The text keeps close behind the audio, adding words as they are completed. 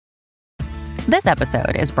This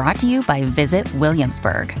episode is brought to you by Visit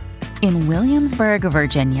Williamsburg. In Williamsburg,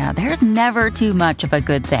 Virginia, there's never too much of a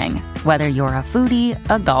good thing. Whether you're a foodie,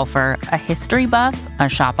 a golfer, a history buff, a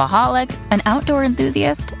shopaholic, an outdoor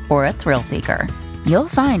enthusiast, or a thrill seeker, you'll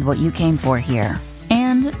find what you came for here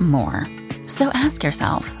and more. So ask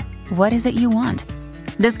yourself, what is it you want?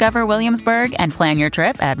 Discover Williamsburg and plan your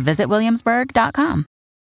trip at visitwilliamsburg.com.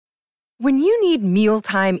 When you need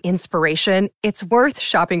mealtime inspiration, it's worth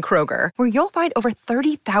shopping Kroger, where you'll find over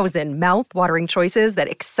 30,000 mouth-watering choices that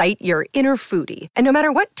excite your inner foodie. And no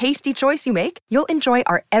matter what tasty choice you make, you'll enjoy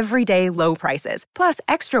our everyday low prices, plus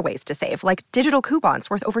extra ways to save, like digital coupons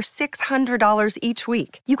worth over $600 each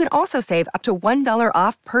week. You can also save up to $1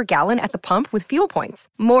 off per gallon at the pump with fuel points.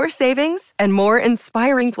 More savings and more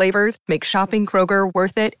inspiring flavors make shopping Kroger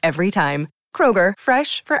worth it every time. Kroger,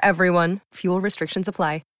 fresh for everyone. Fuel restrictions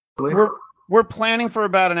apply. We're planning for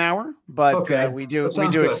about an hour, but okay. we do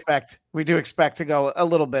expect to go a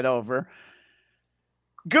little bit over.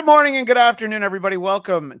 Good morning and good afternoon, everybody.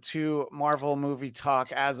 Welcome to Marvel Movie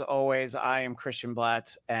Talk. As always, I am Christian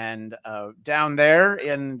Blatt, and down there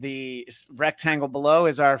in the rectangle below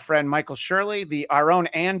is our friend Michael Shirley, our own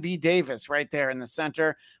Ann B. Davis, right there in the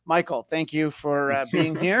center. Michael, thank you for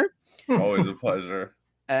being here. Always a pleasure.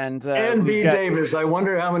 And B. Davis. I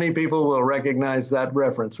wonder how many people will recognize that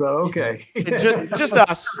reference. Well, okay. just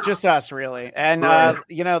us, really. And right.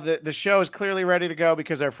 The show is clearly ready to go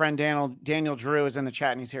because our friend Daniel Drew is in the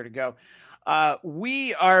chat and he's here to go.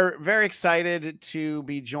 We are very excited to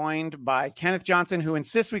be joined by Kenneth Johnson, who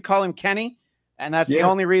insists we call him Kenny. And that's the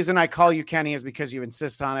only reason I call you Kenny is because you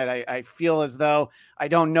insist on it. I feel as though I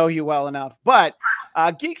don't know you well enough. But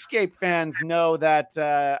Geekscape fans know that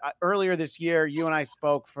earlier this year, you and I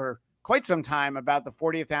spoke for quite some time about the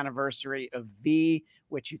 40th anniversary of V,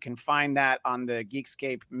 which you can find that on the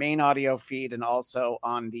Geekscape main audio feed and also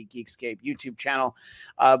on the Geekscape YouTube channel.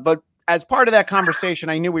 But as part of that conversation,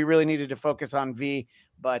 I knew we really needed to focus on V.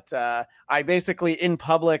 But I basically, in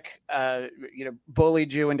public,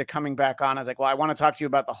 bullied you into coming back on. I was like, well, I want to talk to you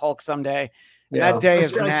about the Hulk someday. And that day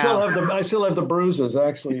is now. I still have the bruises,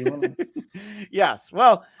 actually. Yes.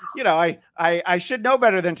 Well, I should know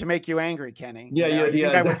better than to make you angry, Kenny. Yeah. I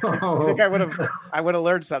think I would have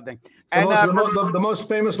learned something. And the most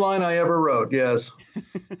famous line I ever wrote. Yes.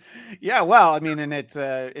 Yeah. Well, I mean, and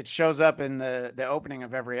it shows up in the opening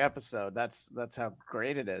of every episode. That's how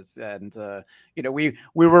great it is. And we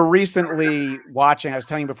were recently watching. I was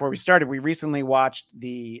telling you before we started. We recently watched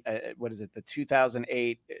the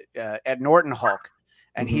 2008 Ed Norton Hulk,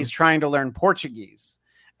 and he's trying to learn Portuguese.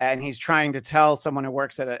 And he's trying to tell someone who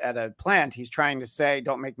works at a plant, he's trying to say,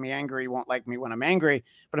 don't make me angry. You won't like me when I'm angry.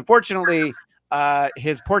 But unfortunately,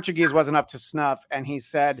 his Portuguese wasn't up to snuff. And he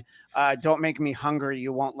said, don't make me hungry.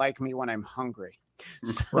 You won't like me when I'm hungry.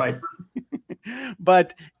 Right.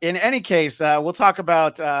 But in any case, we'll talk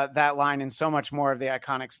about that line and so much more of the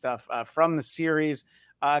iconic stuff from the series.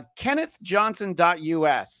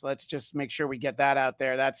 KennethJohnson.us. Let's just make sure we get that out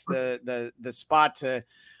there. That's the spot to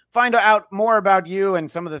find out more about you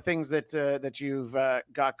and some of the things that you've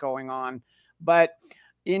got going on. But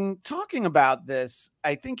in talking about this,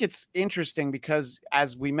 I think it's interesting because,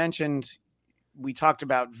 as we mentioned, we talked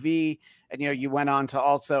about V, and you went on to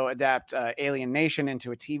also adapt Alien Nation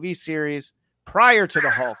into a TV series. Prior to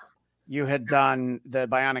the Hulk, you had done the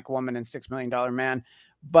Bionic Woman and $6 Million Man.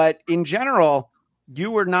 But in general,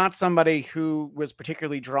 you were not somebody who was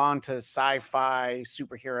particularly drawn to sci-fi,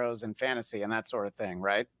 superheroes, and fantasy and that sort of thing,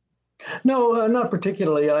 right? No, not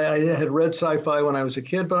particularly. I had read sci-fi when I was a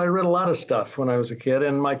kid, but I read a lot of stuff when I was a kid.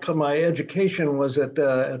 And my education was at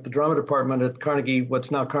the drama department at Carnegie, what's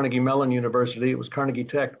now Carnegie Mellon University. It was Carnegie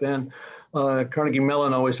Tech then. Carnegie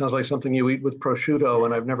Mellon always sounds like something you eat with prosciutto,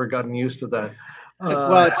 and I've never gotten used to that.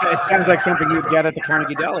 Well, it sounds like something you'd get at the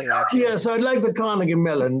Carnegie Deli, actually. Yes, I'd like the Carnegie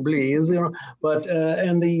Mellon, please. But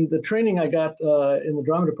and the training I got in the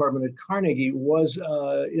drama department at Carnegie was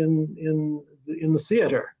in the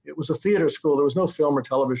theater. It was a theater school. There was no film or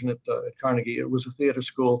television at Carnegie. It was a theater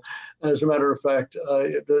school. As a matter of fact,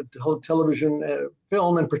 the television,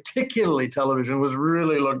 film, and particularly television, was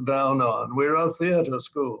really looked down on. We're a theater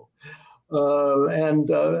school.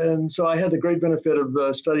 And so I had the great benefit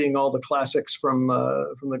of studying all the classics from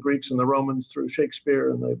the Greeks and the Romans through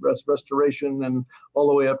Shakespeare and the Restoration and all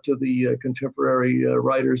the way up to the contemporary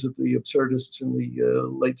writers of the absurdists in the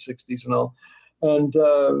late 60s and all. And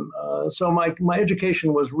so my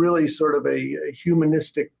education was really sort of a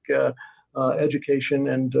humanistic education,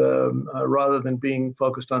 and rather than being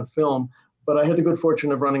focused on film. But I had the good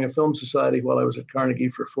fortune of running a film society while I was at Carnegie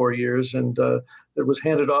for 4 years, and it was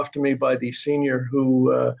handed off to me by the senior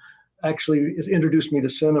who actually introduced me to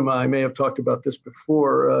cinema. I may have talked about this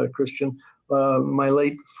before, Christian. My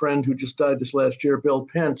late friend who just died this last year, Bill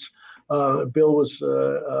Pence. Bill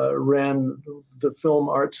ran the Film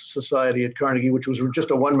Arts Society at Carnegie, which was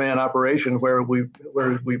just a one-man operation where we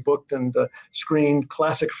booked and screened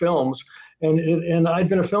classic films. And I'd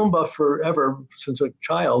been a film buff forever since a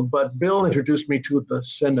child, but Bill introduced me to the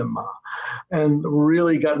cinema and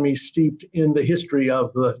really got me steeped in the history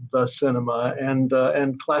of the cinema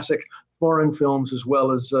and classic foreign films as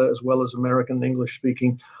well as American English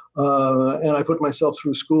speaking. And I put myself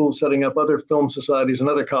through school setting up other film societies and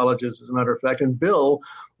other colleges, as a matter of fact. And Bill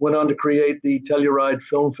went on to create the Telluride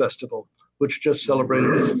Film Festival, which just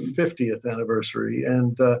celebrated its 50th anniversary.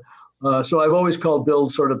 And so I've always called Bill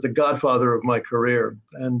sort of the godfather of my career.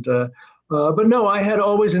 And but no, I had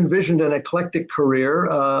always envisioned an eclectic career.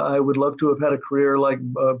 I would love to have had a career like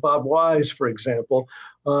Bob Wise, for example,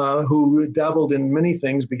 who dabbled in many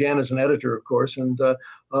things, began as an editor, of course, and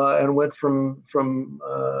went from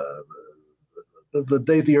The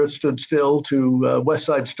Day the Earth Stood Still to West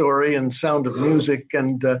Side Story and Sound of Music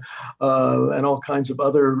and all kinds of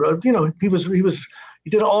other, he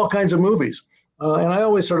did all kinds of movies. And I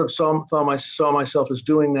always sort of saw myself as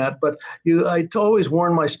doing that. But I always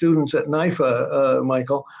warn my students at NYFA,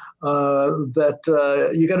 Michael,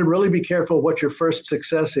 that you got to really be careful what your first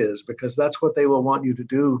success is, because that's what they will want you to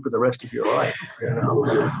do for the rest of your life.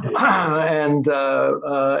 And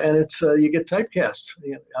it's you get typecast.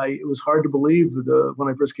 It was hard to believe when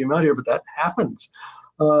I first came out here, but that happens.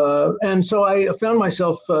 And so I found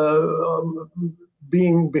myself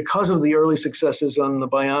because of the early successes on the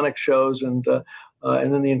Bionic shows and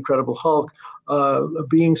then the Incredible Hulk,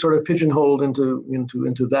 being sort of pigeonholed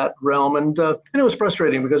into that realm, and it was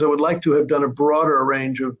frustrating because I would like to have done a broader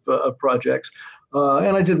range of projects.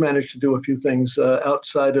 And I did manage to do a few things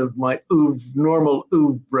outside of my normal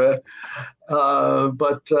oeuvre. And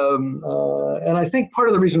I think part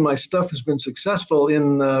of the reason my stuff has been successful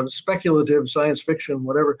in speculative science fiction,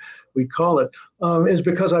 whatever we call it, is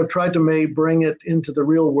because I've tried to bring it into the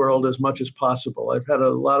real world as much as possible. I've had a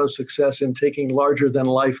lot of success in taking larger than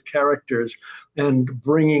life characters and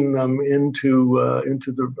bringing them into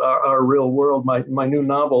our real world. My new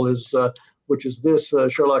novel is which is this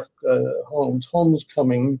Sherlock Holmes,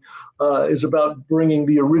 Homecoming, is about bringing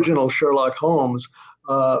the original Sherlock Holmes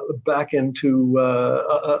back into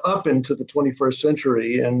up into the 21st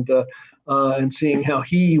century and seeing how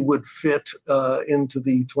he would fit into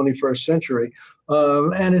the 21st century.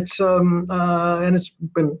 And it's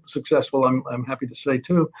been successful, I'm happy to say,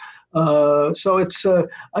 too. So it's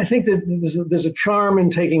I think that there's a charm in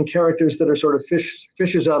taking characters that are sort of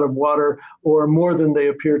fishes out of water or more than they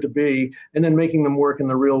appear to be, and then making them work in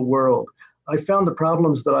the real world. I found the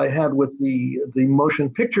problems that I had with the motion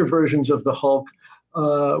picture versions of the Hulk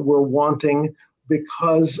were wanting,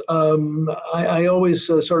 because I always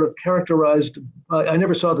sort of characterized. I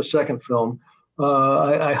never saw the second film.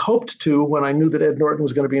 I hoped to when I knew that Ed Norton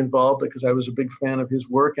was going to be involved, because I was a big fan of his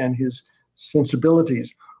work and his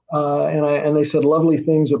sensibilities. And they said lovely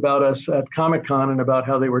things about us at Comic-Con and about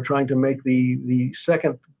how they were trying to make the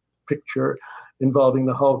second picture involving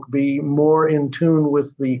the Hulk be more in tune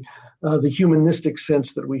with the humanistic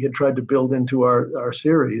sense that we had tried to build into our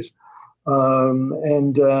series.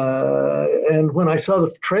 And when I saw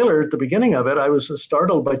the trailer at the beginning of it, I was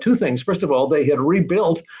startled by two things. First of all, they had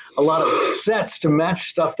rebuilt a lot of sets to match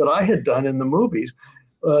stuff that I had done in the movies,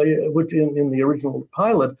 which in the original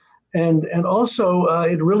pilot. And also,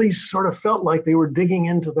 it really sort of felt like they were digging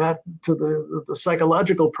into the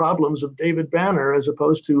psychological problems of David Banner, as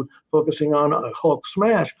opposed to focusing on a Hulk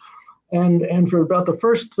smash. And for about the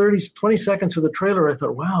first 20 seconds of the trailer, I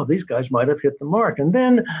thought, wow, these guys might have hit the mark. And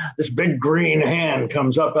then this big green hand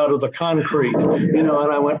comes up out of the concrete, and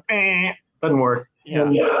I went, doesn't work. Yeah.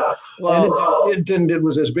 And, it didn't. It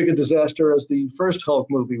was as big a disaster as the first Hulk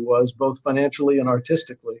movie was, both financially and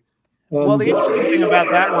artistically. Well, the interesting thing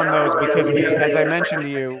about that one, though, is because as I mentioned to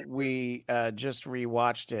you, we just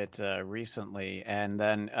rewatched it recently, and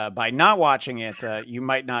then by not watching it, you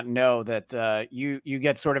might not know that you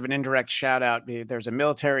get sort of an indirect shout out. There's a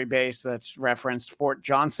military base that's referenced, Fort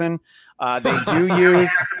Johnson. They do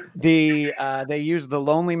use they use the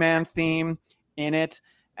Lonely Man theme in it.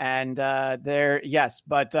 And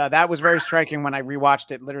that was very striking when I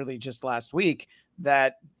rewatched it literally just last week,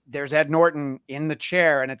 that there's Ed Norton in the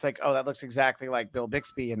chair, and it's like, oh, that looks exactly like Bill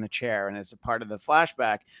Bixby in the chair, and it's a part of the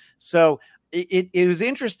flashback. So it was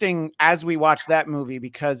interesting as we watched that movie,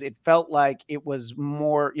 because it felt like it was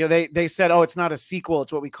more, they said, oh, it's not a sequel,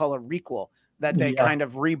 it's what we call a requel. that they kind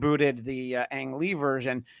of rebooted the Ang Lee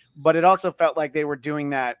version, but it also felt like they were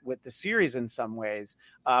doing that with the series in some ways.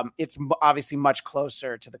 It's obviously much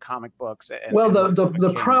closer to the comic books.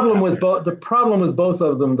 The problem with both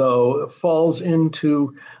of them, though, falls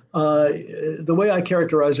into the way I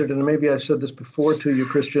characterize it, and maybe I've said this before to you,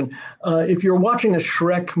 Christian. If you're watching a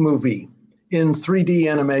Shrek movie in 3D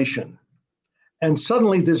animation, and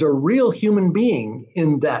suddenly there's a real human being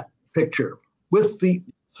in that picture with the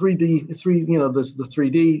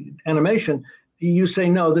 3D animation, you say,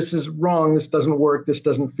 no, this is wrong, this doesn't work, this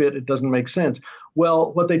doesn't fit, it doesn't make sense.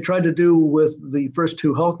 Well, what they tried to do with the first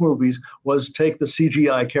two Hulk movies was take the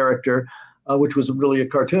CGI character, which was really a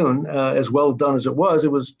cartoon, as well done as it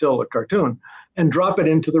was still a cartoon, and drop it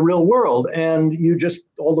into the real world. And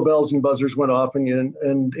all the bells and buzzers went off, and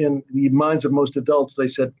in the minds of most adults, they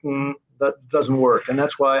said, that doesn't work. And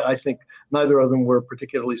that's why I think neither of them were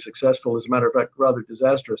particularly successful. As a matter of fact, rather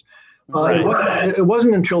disastrous. It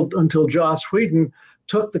wasn't until Joss Whedon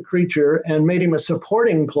took the creature and made him a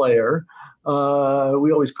supporting player.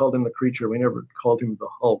 We always called him the creature. We never called him the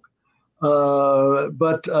Hulk.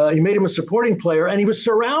 But he made him a supporting player, and he was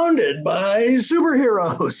surrounded by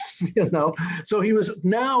superheroes, So he was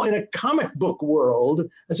now in a comic book world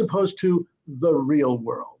as opposed to the real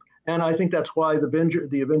world. And I think that's why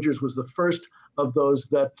the Avengers was the first of those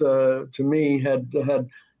that, to me, had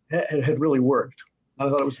really worked. I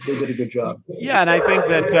thought they did a good job. Yeah, and I think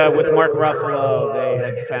that with Mark Ruffalo, they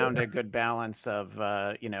had found a good balance of,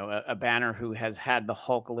 a Banner who has had the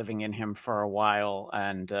Hulk living in him for a while.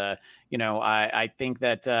 And, I think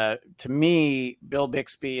that, to me, Bill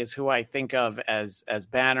Bixby is who I think of as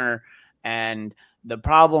Banner. And the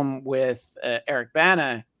problem with Eric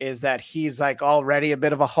Bana is that he's like already a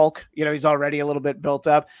bit of a Hulk. He's already a little bit built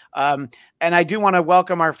up. And I do want to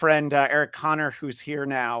welcome our friend Eric Connor, who's here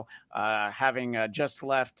now, having just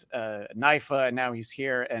left NIFA, and now he's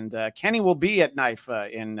here. And Kenny will be at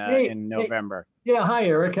NIFA in November. Yeah, hi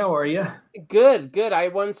Eric, how are you? Good. I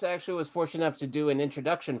once actually was fortunate enough to do an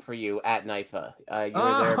introduction for you at NIFA. You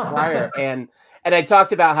were there prior, and I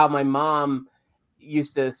talked about how my mom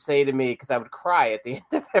used to say to me, because I would cry at the end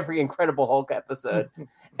of every Incredible Hulk episode,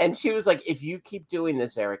 and she was like, if you keep doing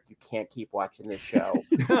this, Eric, you can't keep watching this show.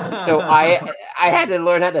 So I had to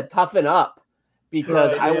learn how to toughen up,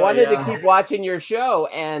 because I wanted to keep watching your show,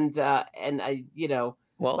 and I,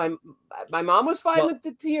 my mom was fine with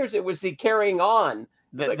the tears. It was the carrying on.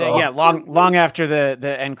 Long after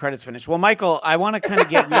the end credits finished. Well, Michael, I want to kind of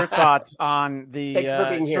get your thoughts on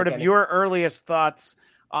the sort of your earliest thoughts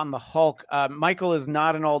on the Hulk. Michael is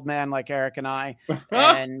not an old man like Eric and I,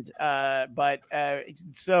 and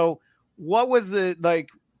so what was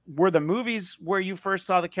were the movies where you first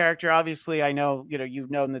saw the character? Obviously, I know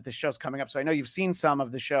you've known that the show's coming up, so I know you've seen some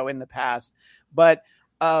of the show in the past. But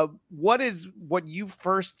when you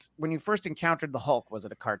first encountered the Hulk? Was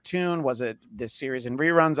it a cartoon? Was it this series in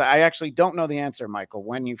reruns? I actually don't know the answer, Michael.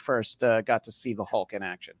 When you first got to see the Hulk in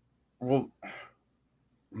action? Well,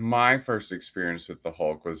 my first experience with the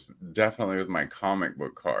Hulk was definitely with my comic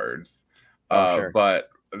book cards. Sure. But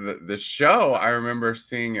the show, I remember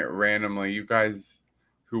seeing it randomly. You guys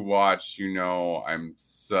who watched, I'm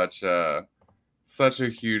such a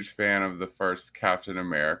huge fan of the first Captain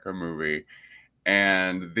America movie.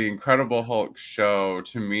 And the Incredible Hulk show,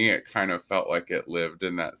 to me, it kind of felt like it lived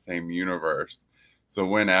in that same universe. So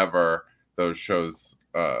whenever those shows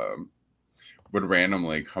would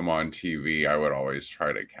randomly come on TV, I would always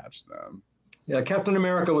try to catch them. Yeah, Captain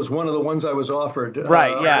America was one of the ones I was offered.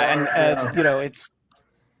 Right, and it's...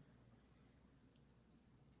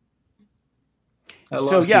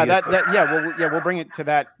 So we'll bring it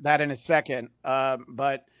to that in a second.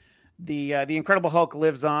 But the Incredible Hulk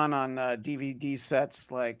lives on DVD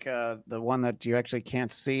sets like the one that you actually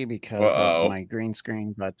can't see because of my green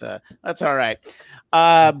screen, but that's all right.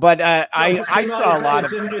 I saw a lot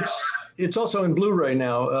of. It's also in Blu-ray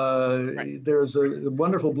now. Right. There's a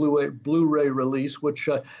wonderful Blu-ray release, which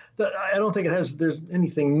I don't think there's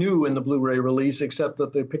anything new in the Blu-ray release, except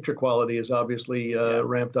that the picture quality is obviously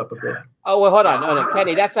ramped up a bit. Oh, well, hold on. No,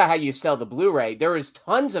 Kenny, that's not how you sell the Blu-ray. There is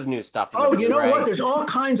tons of new stuff in the Blu-ray. You know what? There's all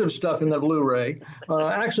kinds of stuff in the Blu-ray.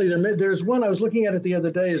 Actually, there's one I was looking at it the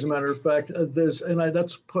other day, as a matter of fact.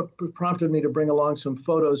 That's prompted me to bring along some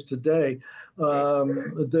photos today.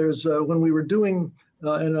 There's when we were doing...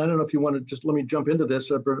 and I don't know if you want to just let me jump into this.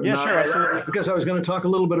 Sure, absolutely. Because I was going to talk a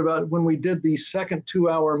little bit about when we did the second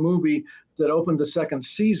 2-hour movie that opened the second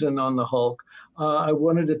season on the Hulk. I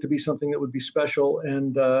wanted it to be something that would be special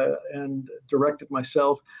and direct it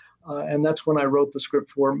myself. And that's when I wrote the script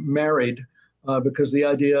for Married, because the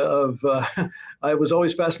idea of, I was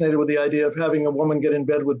always fascinated with the idea of having a woman get in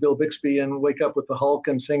bed with Bill Bixby and wake up with the Hulk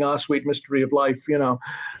and sing "Ah, Sweet Mystery of Life," so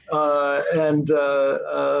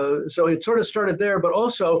it sort of started there. But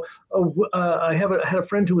also, I had a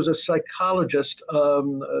friend who was a psychologist, a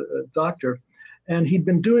doctor, and he'd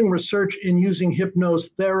been doing research in using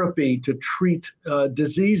hypnotherapy to treat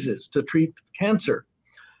diseases, to treat cancer.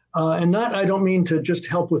 And I don't mean to just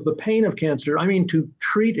help with the pain of cancer, I mean to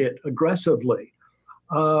treat it aggressively,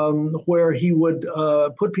 where he would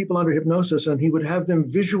put people under hypnosis and he would have them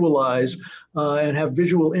visualize and have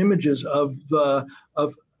visual images of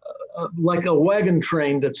like a wagon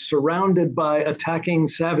train that's surrounded by attacking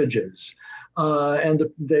savages.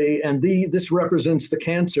 This represents the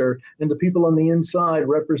cancer, and the people on the inside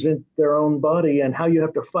represent their own body and how you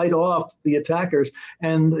have to fight off the attackers.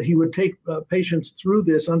 And he would take patients through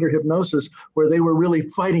this under hypnosis, where they were really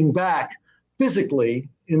fighting back physically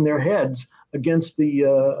in their heads against the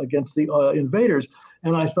invaders.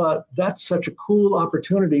 And I thought, that's such a cool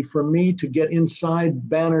opportunity for me to get inside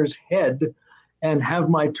Banner's head and have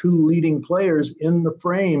my two leading players in the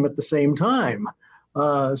frame at the same time.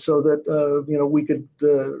 So that we could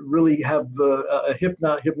really have a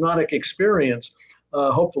hypnotic experience,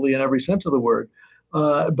 hopefully in every sense of the word.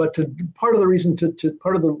 But part of the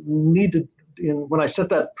need to, when I set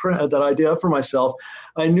that idea up for myself,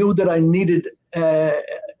 I knew that I needed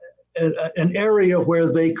an area where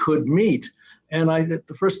they could meet. And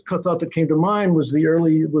the first thought that came to mind was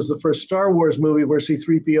the first Star Wars movie where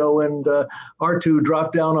C-3PO and R2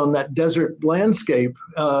 dropped down on that desert landscape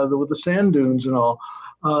with the sand dunes and all.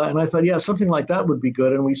 And I thought, yeah, something like that would be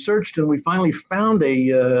good. And we searched, and we finally found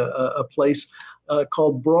a place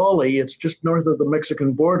called Brawley. It's just north of the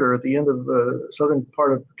Mexican border at the end of the southern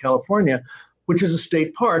part of California, which is a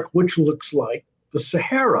state park, which looks like the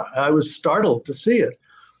Sahara. I was startled to see it.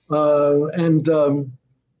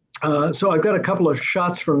 So I've got a couple of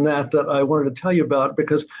shots from that I wanted to tell you about,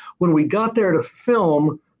 because when we got there to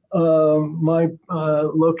film, my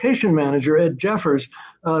location manager, Ed Jeffers,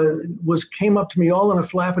 came up to me all in a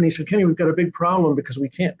flap, and he said, "Kenny, we've got a big problem because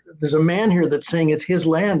there's a man here that's saying it's his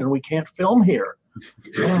land and we can't film here."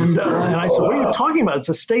 And I said, "What are you talking about? It's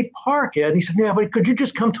a state park, Ed." And he said, "Yeah, but could you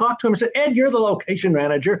just come talk to him?" I said, "Ed, you're the location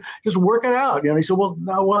manager. Just work it out." And he said, "Well,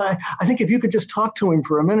 no, I think if you could just talk to him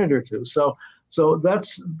for a minute or two." So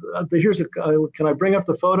that's can I bring up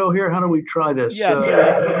the photo here? How do we try this? Yeah,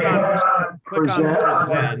 click on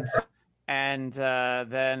present, and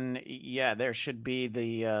then there should be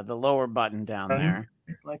the lower button down there.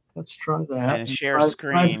 Let's try that. And share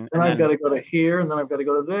screen. And I've got to go to here, and then I've got to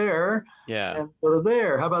go to there. Yeah. And go to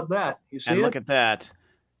there. How about that? You see and look at that.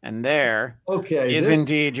 And there is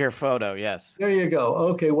indeed your photo. Yes. There you go.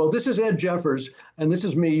 Okay. Well, this is Ed Jeffers, and this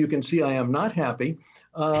is me. You can see I am not happy.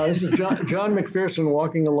 This is John McPherson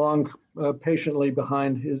walking along patiently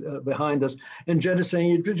behind us, and Jeff is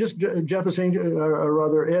saying, or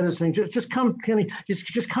rather Ed is saying, just come, Kenny,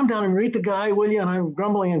 just come down and meet the guy, will you? And I'm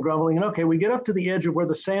grumbling, and okay, we get up to the edge of where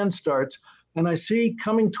the sand starts, and I see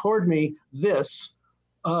coming toward me this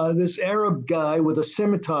Arab guy with a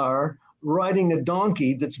scimitar riding a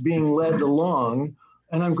donkey that's being led along.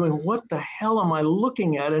 And I'm going, what the hell am I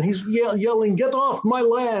looking at? And he's yelling, "Get off my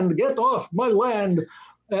land, get off my land."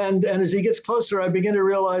 And as he gets closer, I begin to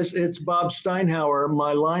realize it's Bob Steinhauer,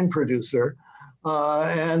 my line producer.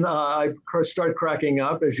 And I start cracking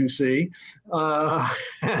up, as you see.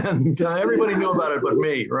 And everybody knew about it but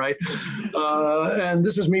me, right? And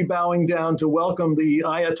this is me bowing down to welcome the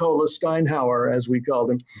Ayatollah Steinhauer, as we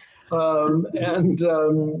called him. And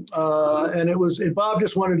Bob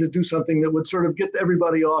just wanted to do something that would sort of get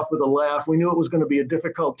everybody off with a laugh. We knew it was going to be a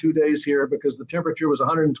difficult 2 days here because the temperature was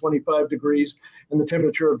 125 degrees and the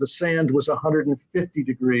temperature of the sand was 150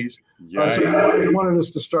 degrees. So he wanted us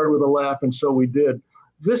to start with a laugh, and so we did.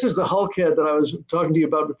 This is the Hulk head that I was talking to you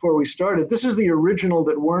about before we started. This is the original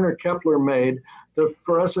that Werner Kepler made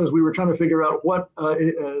for us as we were trying to figure out what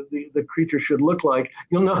the creature should look like.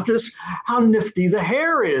 You'll notice how nifty the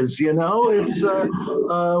hair is, It's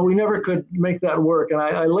we never could make that work. And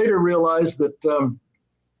I later realized that the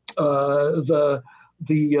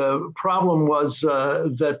problem was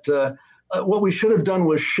that what we should have done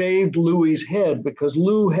was shaved Louis's head, because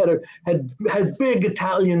Lou had big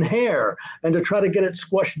Italian hair, and to try to get it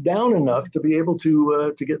squashed down enough to be able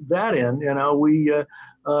to get that in,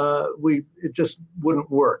 it just wouldn't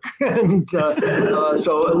work. And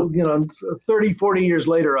so 30, 40 years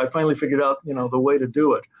later, I finally figured out the way to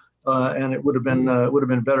do it, and it would have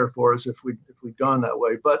been better for us if we'd gone that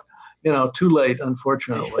way. But too late,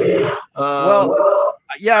 unfortunately. Well,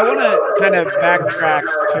 Yeah, I want to kind of backtrack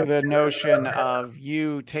to the notion of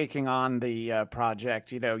you taking on the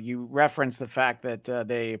project. You referenced the fact that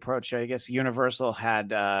they approached, I guess, Universal had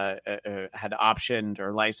optioned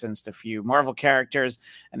or licensed a few Marvel characters,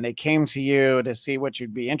 and they came to you to see what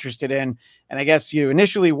you'd be interested in. And I guess you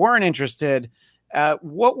initially weren't interested.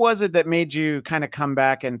 What was it that made you kind of come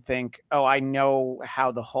back and think, oh, I know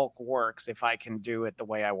how the Hulk works if I can do it the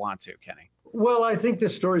way I want to, Kenny? Well, I think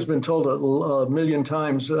this story's been told a million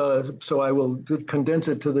times, so I will condense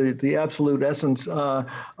it to the absolute essence.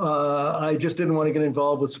 I just didn't want to get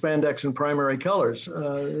involved with spandex and primary colors.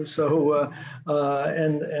 And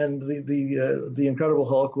the Incredible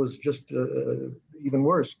Hulk was just even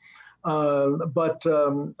worse. I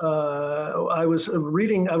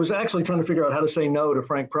was actually trying to figure out how to say no to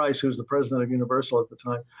Frank Price, who's the president of Universal at the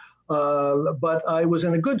time. But I was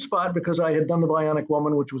in a good spot because I had done The Bionic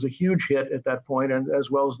Woman, which was a huge hit at that point, and as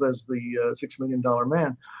well as the $6 Million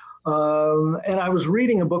Man. And I was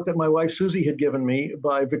reading a book that my wife Susie had given me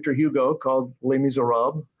by Victor Hugo called Les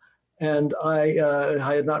Miserables, and I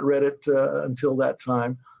had not read it until that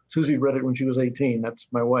time. Susie read it when she was 18. That's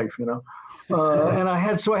my wife, and I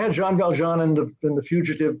had Jean Valjean and the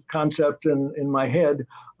fugitive concept in my head,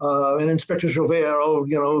 and Inspector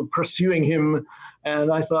Javert, pursuing him.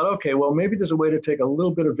 And I thought, okay, well, maybe there's a way to take a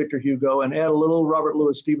little bit of Victor Hugo and add a little Robert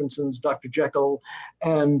Louis Stevenson's Dr. Jekyll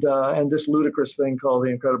and this ludicrous thing called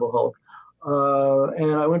The Incredible Hulk.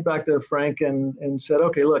 And I went back to Frank and said,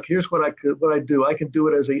 okay, look, here's what I do. I can do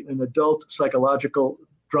it as an adult psychological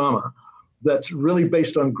drama that's really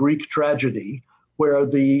based on Greek tragedy, where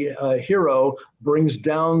the hero brings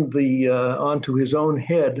down onto his own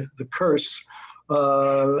head the curse.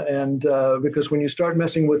 Because when you start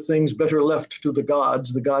messing with things better left to the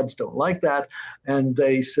gods don't like that, and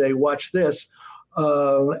they say, "Watch this,"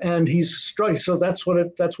 and he's struck. So that's what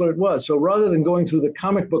it was. So rather than going through the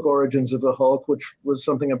comic book origins of the Hulk, which was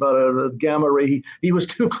something about a gamma ray, he was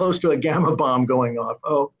too close to a gamma bomb going off.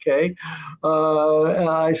 Okay,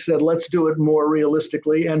 I said, let's do it more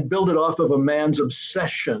realistically and build it off of a man's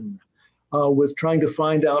obsession with trying to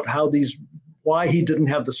find out why he didn't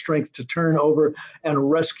have the strength to turn over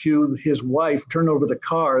and rescue his wife, turn over the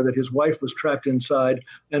car that his wife was trapped inside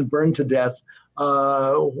and burned to death.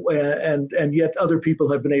 And yet other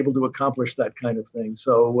people have been able to accomplish that kind of thing.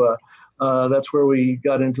 So that's where we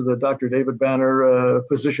got into the Dr. David Banner,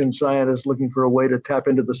 physician scientist looking for a way to tap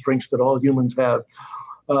into the strengths that all humans have,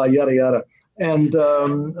 yada, yada. And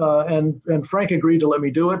Frank agreed to let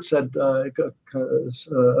me do it, said,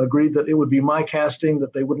 agreed that it would be my casting,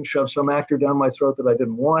 that they wouldn't shove some actor down my throat that I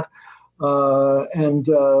didn't want. And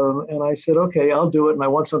I said, okay, I'll do it. And I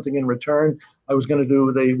want something in return.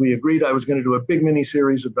 We agreed I was going to do a big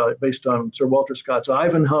miniseries based on Sir Walter Scott's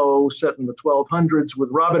Ivanhoe, set in the 1200s with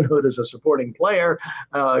Robin Hood as a supporting player.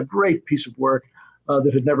 Great piece of work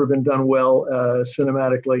that had never been done well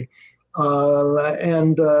cinematically.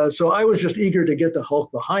 So I was just eager to get the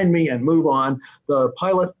Hulk behind me and move on. The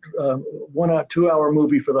pilot 2-hour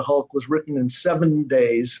movie for the Hulk was written in 7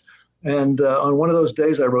 days. And on one of those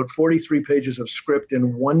days, I wrote 43 pages of script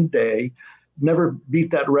in one day. Never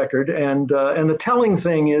beat that record. And the telling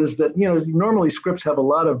thing is that, normally scripts have a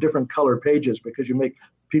lot of different color pages because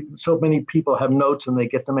so many people have notes and they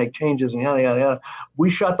get to make changes and yada, yada, yada. We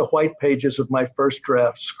shot the white pages of my first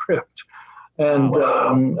draft script. And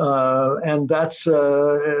that's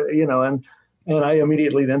and I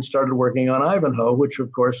immediately then started working on Ivanhoe, which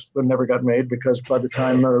of course never got made because by the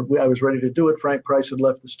time I was ready to do it, Frank Price had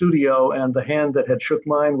left the studio and the hand that had shook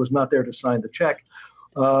mine was not there to sign the check,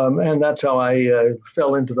 and that's how I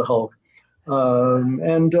fell into the Hulk.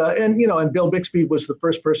 And Bill Bixby was the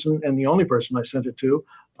first person and the only person I sent it to.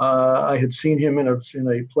 I had seen him in a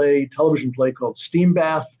television play called Steam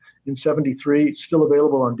Bath in '73. It's still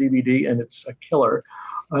available on DVD, and it's a killer.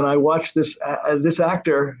 And I watched this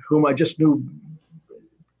actor whom I just knew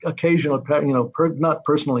occasionally, not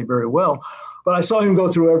personally very well, but I saw him go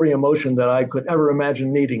through every emotion that I could ever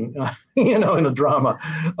imagine needing, in a drama,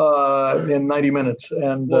 in 90 minutes.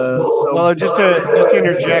 And just to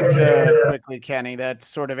interject quickly, Kenny, that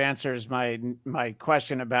sort of answers my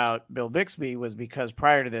question about Bill Bixby. Was because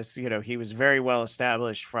prior to this, he was very well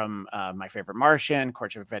established from My Favorite Martian,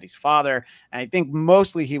 Courtship of Eddie's Father, and I think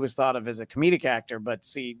mostly he was thought of as a comedic actor. But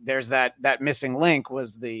see, there's that missing link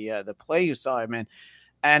was the play you saw him in.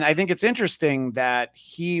 And I think it's interesting that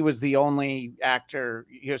he was the only actor.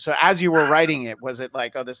 So as you were writing it, was it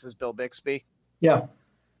like, oh, this is Bill Bixby? Yeah,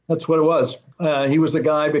 that's what it was. He was the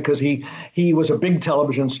guy because he was a big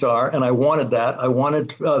television star, and I wanted that. I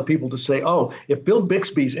wanted people to say, oh, if Bill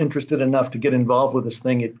Bixby's interested enough to get involved with this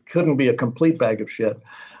thing, it couldn't be a complete bag of shit.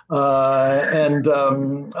 And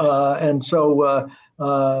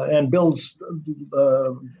Bill's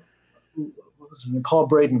Paul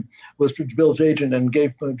Braden was Bill's agent and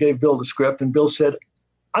gave Bill the script, and Bill said,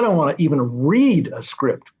 "I don't want to even read a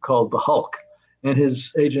script called The Hulk." And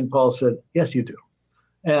his agent Paul said, "Yes, you do."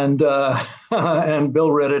 And and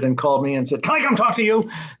Bill read it and called me and said, "Can I come talk to you?"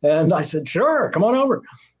 And I said, "Sure, come on over."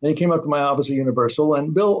 And he came up to my office at Universal,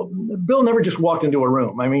 and Bill never just walked into a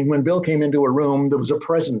room. I mean, when Bill came into a room, there was a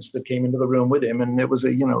presence that came into the room with him, and it was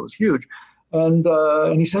it was huge. And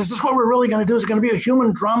he says, "This is what we're really going to do. Is going to be a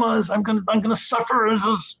human drama. I'm going to suffer and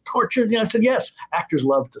torture." And I said, "Yes, actors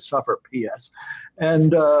love to suffer." P.S.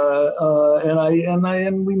 And we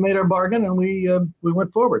made our bargain, and we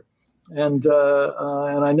went forward. And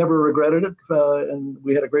I never regretted it. And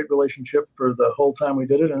we had a great relationship for the whole time we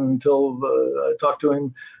did it, and until I talked to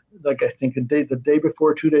him, like I think the day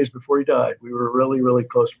before, 2 days before he died. We were really, really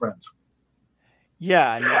close friends.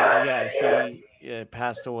 Yeah, he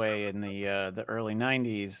passed away in the early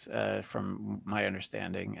 90s, from my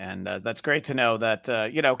understanding, and that's great to know that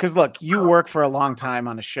because look, you work for a long time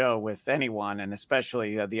on a show with anyone, and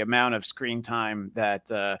especially the amount of screen time that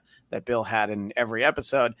Bill had in every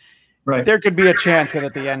episode. Right. There could be a chance that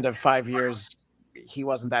at the end of 5 years, he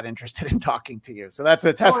wasn't that interested in talking to you. So that's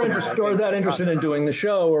a testament. Or that interested in doing the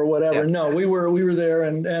show or whatever. Yeah. No, we were there,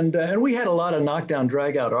 and we had a lot of knockdown,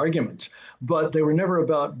 drag out arguments, but they were never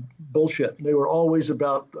about bullshit. They were always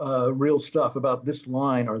about real stuff, about this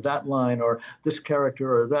line or that line or this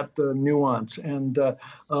character or that nuance. And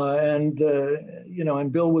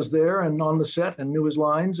Bill was there and on the set and knew his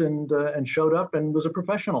lines and showed up and was a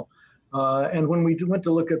professional. And when we went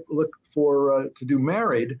to look for to do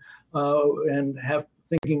Married, and have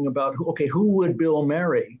thinking about who would Bill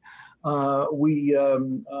marry, we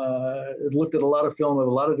looked at a lot of film of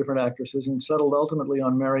a lot of different actresses and settled ultimately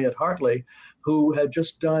on Mariette Hartley, who had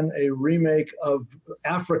just done a remake of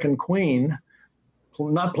African Queen,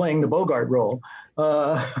 not playing the Bogart role,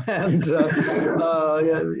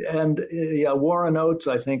 Warren Oates,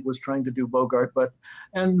 I think, was trying to do Bogart,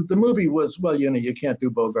 and the movie was, you can't do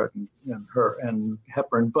Bogart and her and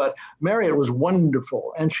Hepburn, but Mariette was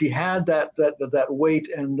wonderful, and she had that weight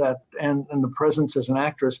and the presence as an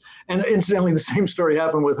actress. And incidentally, the same story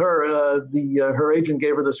happened with her. Her agent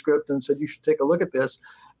gave her the script and said, "You should take a look at this."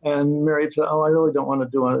 And Mariette said, "Oh, I really don't want to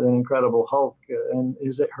do an Incredible Hulk." And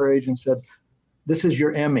her agent said, "This is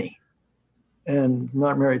your Emmy." And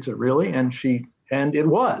Mariette said, "Really?" And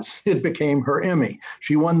it became her Emmy.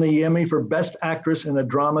 She won the Emmy for Best Actress in a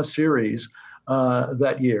Drama Series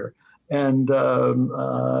that year. And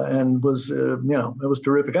was, it was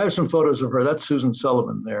terrific. I have some photos of her. That's Susan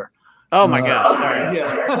Sullivan there. Oh my gosh! Sorry.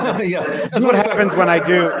 Yeah, That's what happens when I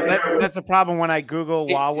do. That's a problem when I Google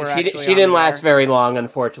while we're actually. She didn't last very long,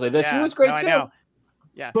 unfortunately. She was great too. I know.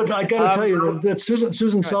 Yeah. But I got to tell you that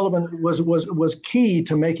Susan Sullivan was key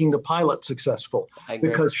to making the pilot successful,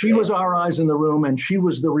 because she was our eyes in the room, and she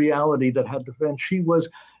was the reality that had to. And she was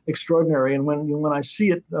extraordinary. And when I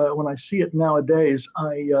see it nowadays,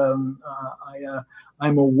 I'm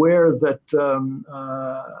aware that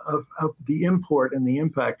of the import and the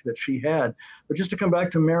impact that she had. But just to come back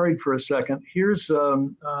to Married for a second, here's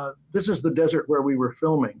this is the desert where we were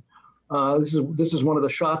filming. This is one of the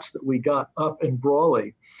shots that we got up in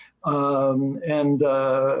Brawley, so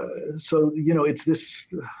it's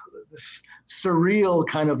this surreal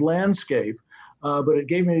kind of landscape. But it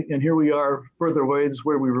gave me, and here we are further away. This is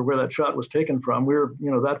where we were, where that shot was taken from. We were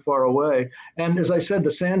that far away, and as I said,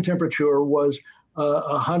 the sand temperature was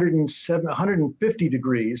 150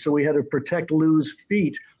 degrees, so we had to protect Lou's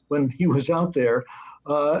feet when he was out there.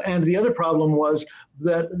 And the other problem was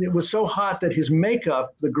that it was so hot that his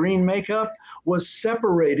makeup, the green makeup, was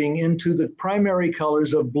separating into the primary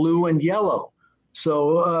colors of blue and yellow.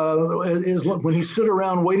 So when he stood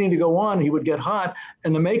around waiting to go on, he would get hot,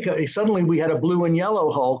 and the makeup, suddenly we had a blue and yellow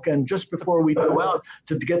Hulk. And just before we go out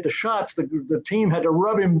to get the shots, the team had to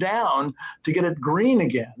rub him down to get it green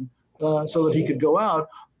again, so that he could go out.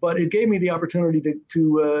 But it gave me the opportunity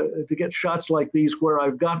to get shots like these, where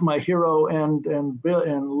I've got my hero and Bill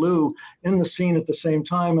and Lou in the scene at the same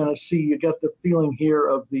time, and you get the feeling here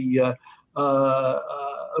of the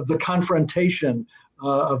confrontation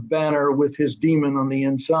of Banner with his demon on the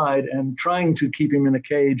inside, and trying to keep him in a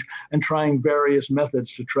cage, and trying various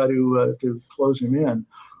methods to try to close him in.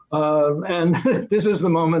 And this is the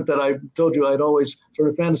moment that I told you I'd always sort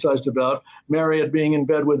of fantasized about, Mariette being in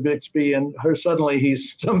bed with Bixby, and her suddenly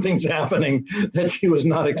something's happening that she was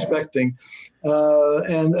not expecting.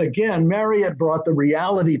 And again, Mariette brought the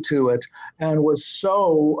reality to it, and was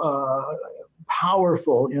so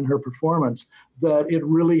powerful in her performance that it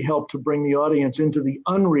really helped to bring the audience into the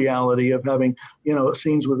unreality of having,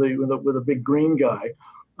 scenes with a big green guy.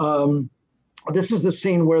 This is the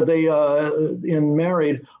scene where they, in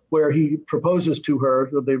Married, where he proposes to her.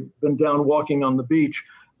 They've been down walking on the beach,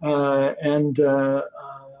 and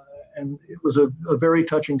it was a very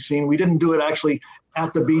touching scene. We didn't do it actually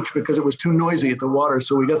at the beach because it was too noisy at the water,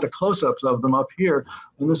 so we got the close-ups of them up here.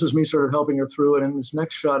 And this is me sort of helping her through it. And this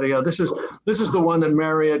next shot, this is the one that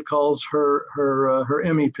Mariette calls her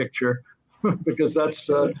Emmy picture, because that's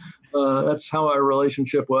how our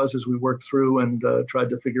relationship was as we worked through and tried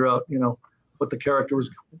to figure out, what the character was,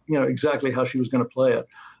 exactly how she was going to play it.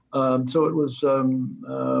 So it was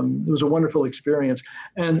a wonderful experience.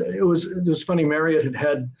 And it was funny. Mariette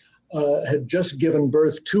had just given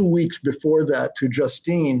birth 2 weeks before that to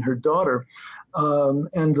Justine, her daughter.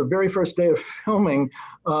 And the very first day of filming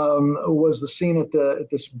was the scene at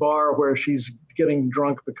this bar where she's getting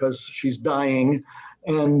drunk because she's dying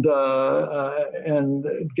and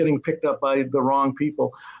getting picked up by the wrong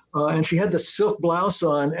people. And she had the silk blouse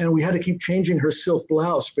on, and we had to keep changing her silk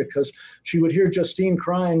blouse because she would hear Justine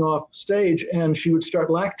crying off stage, and she would start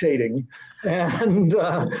lactating, and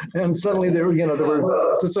suddenly there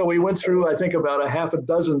were. So we went through, I think, about a half a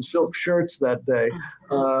dozen silk shirts that day,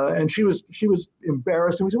 and she was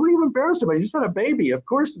embarrassed, and we said, "What are you embarrassed about? You just had a baby. Of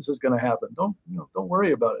course this is going to happen. Don't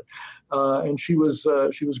worry about it." And she was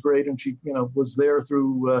great, and she was there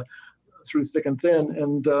through thick and thin,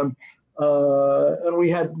 and we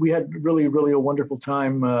had really a wonderful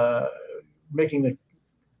time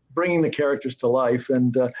bringing the characters to life,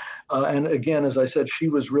 and again, as I said, she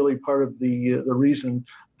was really part of the reason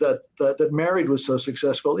that Married was so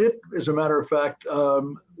successful. It, as a matter of fact,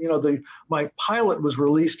 my pilot was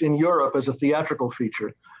released in Europe as a theatrical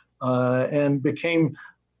feature, and became.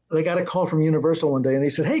 They got a call from Universal one day, and they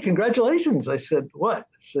said, "Hey, congratulations!" I said, "What?"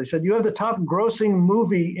 So they said, "You have the top grossing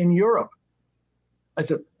movie in Europe." I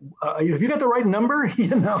said, "Have you got the right number?"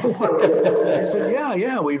 I said,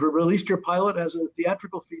 "Yeah. We released your pilot as a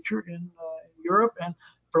theatrical feature in Europe, and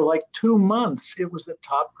for like 2 months, it was the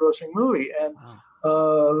top grossing movie, and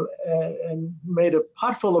made a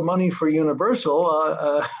pot full of money for Universal.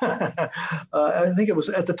 I think it was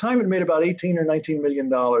at the time it made about $18 or $19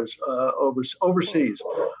 million overseas,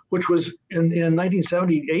 which was in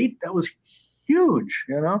 1978. That was huge,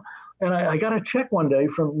 And I got a check one day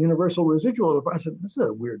from Universal Residual. I said, "This is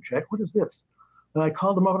a weird check. What is this?" And I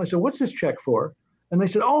called them up and I said, "What's this check for?" And they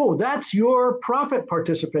said, "Oh, that's your profit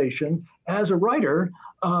participation as a writer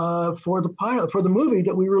for the pilot, for the movie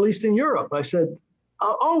that we released in Europe." I said,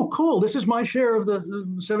 "Oh, cool. This is my share of the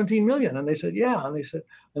 17 million." And they said, "Yeah." And they said,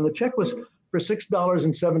 and the check was for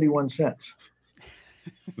 $6.71.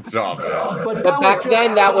 But back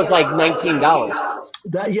then that was like $19.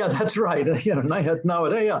 That's right.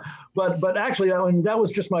 Nowadays, yeah. But actually, that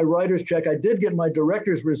was just my writer's check. I did get my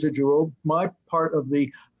director's residual. My part of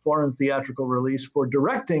the foreign theatrical release for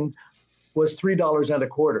directing was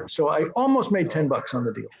 $3.25. So I almost made $10 on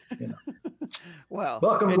the deal. Well,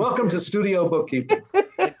 welcome to studio bookkeeping.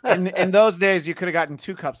 In those days, you could have gotten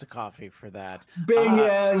 2 cups of coffee for that.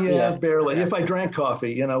 Barely. If I drank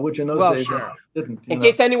coffee, which in those days I didn't. In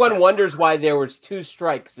case anyone wonders why there was 2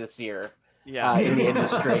 strikes this year. In the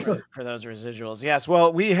industry for those residuals. Yes.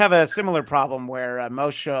 Well, we have a similar problem where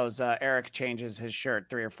most shows, Eric changes his shirt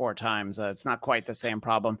 3 or 4 times. It's not quite the same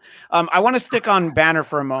problem. I want to stick on Banner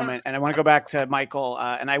for a moment, and I want to go back to Michael,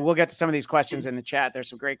 and I will get to some of these questions in the chat. There's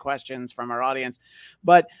some great questions from our audience.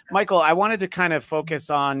 But Michael, I wanted to kind of focus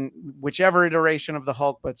on whichever iteration of the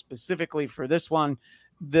Hulk, but specifically for this one,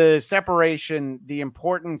 the separation, the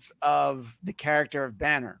importance of the character of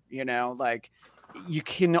Banner, you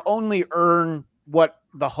can only earn what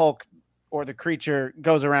the Hulk or the creature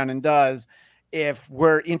goes around and does if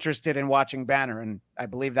we're interested in watching Banner. And I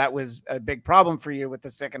believe that was a big problem for you with the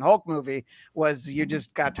second Hulk movie, was you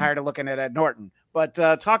just got tired of looking at Ed Norton. But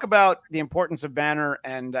talk about the importance of Banner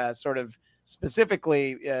and sort of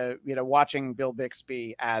specifically, watching Bill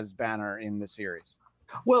Bixby as Banner in the series.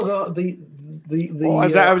 Well,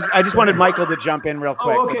 I just wanted Michael to jump in real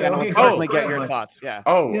quick. Okay. We'll certainly get your thoughts. Yeah.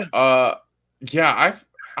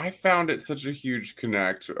 I found it such a huge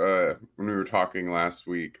connect when we were talking last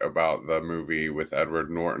week about the movie with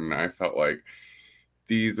Edward Norton. I felt like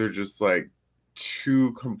these are just like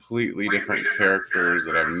 2 completely different characters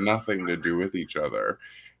that have nothing to do with each other.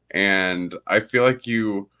 And I feel like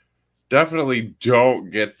you definitely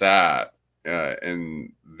don't get that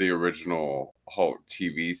in the original Hulk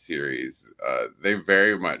TV series. They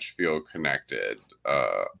very much feel connected.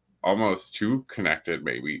 Almost too connected,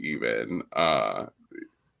 maybe even.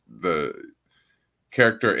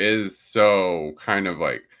 character is so kind of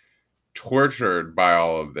like tortured by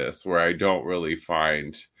all of this, where I don't really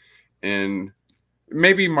find in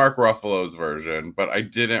maybe Mark Ruffalo's version, but I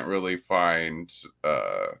didn't really find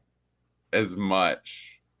as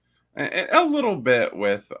much, a little bit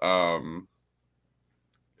with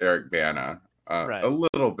Eric Bana, Right. a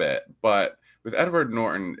little bit, but with Edward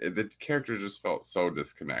Norton, the character just felt so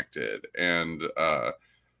disconnected. And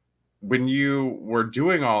when you were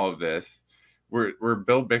doing all of this, were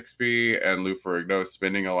Bill Bixby and Lou Ferrigno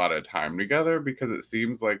spending a lot of time together? Because it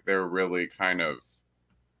seems like they're really kind of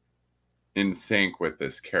in sync with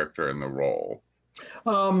this character in the role.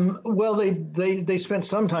 Well, they spent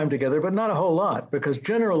some time together, but not a whole lot, because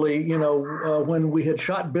generally, when we had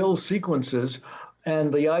shot Bill's sequences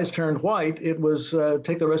and the eyes turned white, it was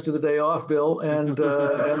take the rest of the day off, Bill, and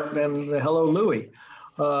hello, Louie.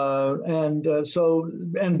 And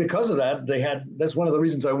because of that, that's one of the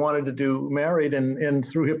reasons I wanted to do Married, and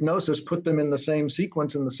through hypnosis put them in the same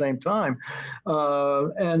sequence in the same time.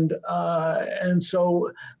 And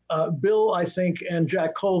so Bill, I think, and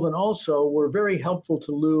Jack Colvin also were very helpful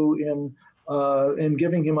to Lou in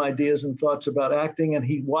giving him ideas and thoughts about acting. And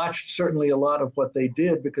he watched certainly a lot of what they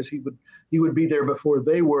did, because he would be there before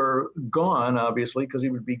they were gone, obviously, because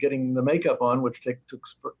he would be getting the makeup on, which takes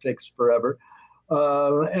forever.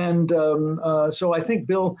 So I think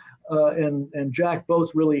Bill and Jack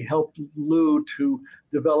both really helped Lou to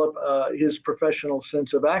develop his professional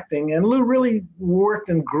sense of acting. And Lou really worked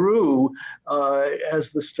and grew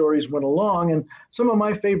as the stories went along. And some of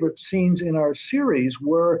my favorite scenes in our series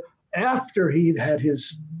were after he'd had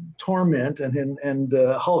his torment and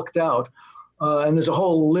hulked out. And there's a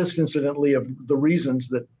whole list, incidentally, of the reasons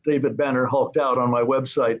that David Banner hulked out on my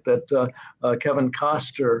website that Kevin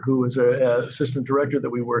Koster, who was an assistant director that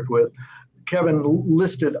we worked with, Kevin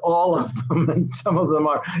listed all of them, and some of them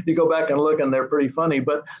are, you go back and look and they're pretty funny.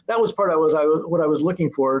 But that was what I was looking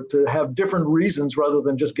for, to have different reasons rather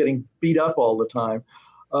than just getting beat up all the time.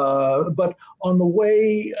 But on the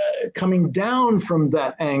way coming down from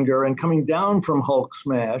that anger and coming down from Hulk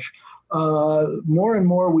smash, more and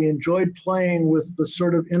more we enjoyed playing with the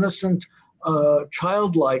sort of innocent,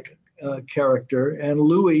 childlike character, and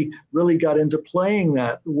Louis really got into playing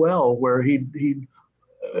that well, where he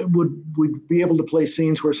would be able to play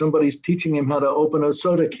scenes where somebody's teaching him how to open a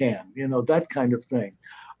soda can, that kind of thing.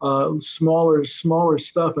 Smaller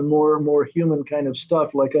stuff and more human kind of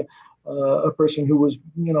stuff, like a person who was,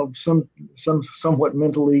 somewhat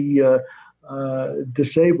mentally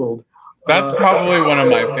disabled. That's probably one of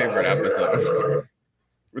my favorite episodes,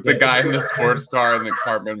 with the guy in the sports car and the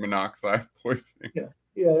carbon monoxide poisoning.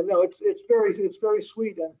 No, it's very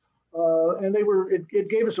sweet, and it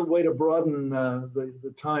gave us a way to broaden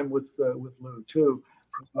the time with Lou too,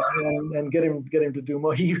 and get him to do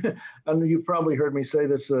more. And you've probably heard me say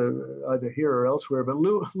this either here or elsewhere, but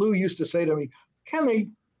Lou used to say to me,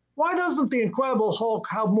 "Kenny, why doesn't the Incredible Hulk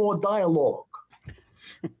have more dialogue?"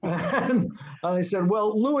 And I said,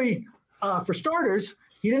 "Well, Louis, for starters,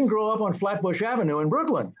 he didn't grow up on Flatbush Avenue in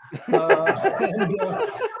Brooklyn." And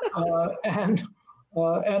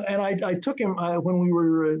I took him when we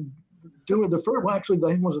were doing the first, well, actually,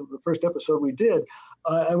 I think it was the first episode we did.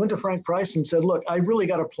 I went to Frank Price and said, "Look, I really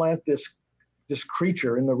got to plant this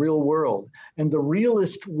creature in the real world. And the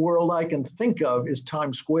realest world I can think of is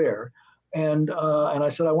Times Square." And I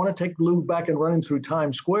said, "I want to take Lou back and run him through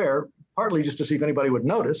Times Square, partly just to see if anybody would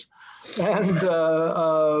notice," and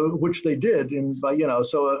which they did.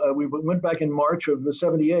 So we went back in March of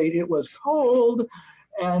 '78. It was cold,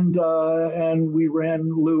 and we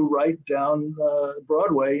ran Lou right down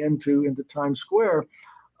Broadway into Times Square.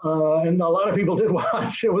 And a lot of people did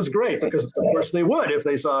watch. It was great, because of course they would if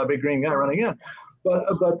they saw a big green guy running in.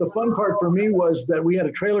 But the fun part for me was that we had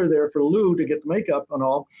a trailer there for Lou to get the makeup and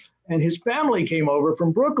all, and his family came over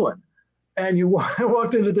from Brooklyn. And you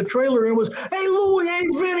walked into the trailer and it was, "Hey, Louie, hey,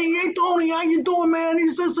 Vinny, hey, Tony, how you doing, man? He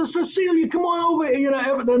says to Cecilia, come on over."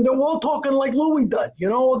 And they're all talking like Louie does,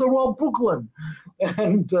 they're all Brooklyn.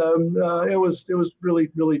 And it was really,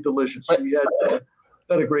 really delicious. We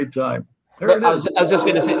had a great time. I was just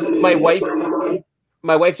going to say, my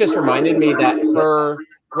wife just reminded me that her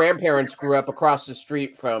grandparents grew up across the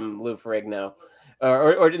street from Lou Ferrigno.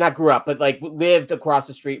 Or not grew up, but like lived across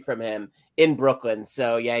the street from him in Brooklyn.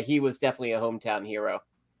 So yeah, he was definitely a hometown hero.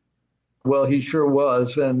 Well, he sure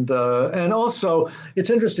was, and also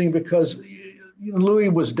it's interesting because Louis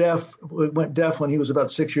went deaf when he was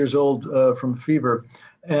about 6 years old from fever,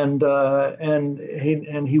 and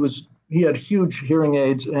he was huge hearing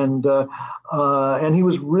aids, and he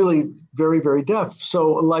was really very, very deaf. So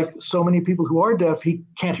like so many people who are deaf, he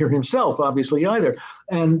can't hear himself, obviously, either.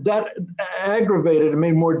 And that aggravated and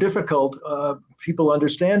made more difficult people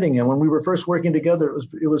understanding him. When we were first working together,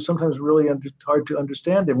 it was sometimes really hard to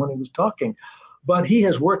understand him when he was talking. But he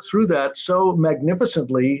has worked through that so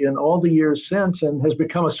magnificently in all the years since, and has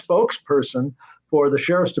become a spokesperson for the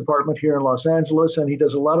Sheriff's Department here in Los Angeles. And he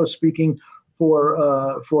does a lot of speaking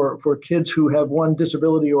for kids who have one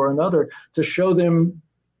disability or another, to show them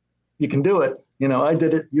you can do it. You know, I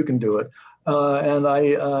did it, you can do it. And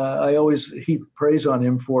I always heap praise on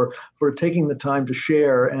him for taking the time to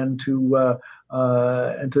share and to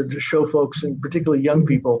show folks, and particularly young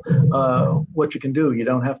people, what you can do. You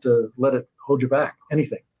don't have to let it hold you back,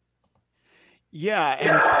 anything. Yeah,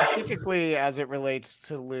 and specifically as it relates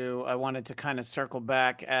to Lou, I wanted to kind of circle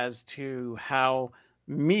back as to how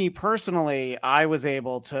me personally, I was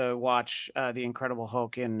able to watch The Incredible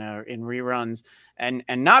Hulk in reruns and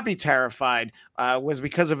not be terrified, was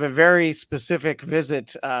because of a very specific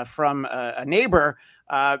visit from a neighbor,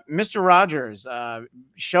 Mr. Rogers,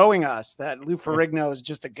 showing us that Lou Ferrigno is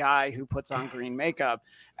just a guy who puts on green makeup.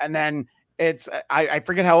 And then I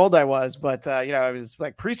forget how old I was, but I was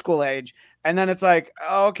like preschool age. And then it's like,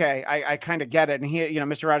 oh, okay, I kind of get it. And he,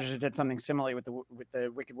 Mr. Rogers did something similar with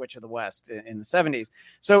the Wicked Witch of the West in the 70s.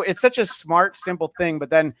 So it's such a smart, simple thing. But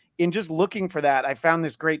then in just looking for that, I found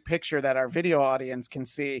this great picture that our video audience can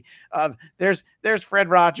see of there's Fred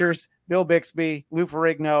Rogers, Bill Bixby, Lou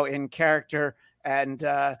Ferrigno in character. And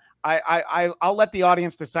I'll let the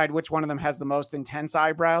audience decide which one of them has the most intense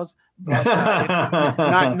eyebrows, but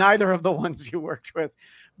it's neither of the ones you worked with.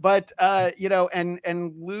 But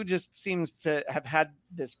and Lou just seems to have had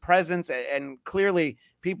this presence, and clearly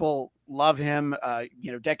people love him.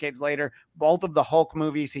 Decades later, both of the Hulk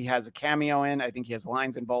movies he has a cameo in. I think he has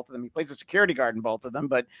lines in both of them. He plays a security guard in both of them.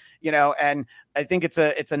 But and I think it's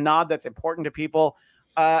a nod that's important to people.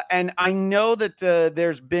 And I know that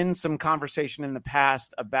there's been some conversation in the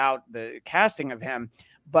past about the casting of him,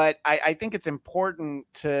 but I think it's important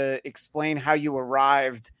to explain how you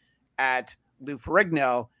arrived at Lou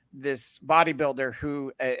Ferrigno, this bodybuilder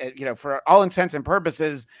who, for all intents and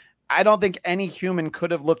purposes, I don't think any human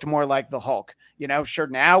could have looked more like the Hulk. Sure,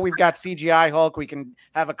 now we've got CGI Hulk, we can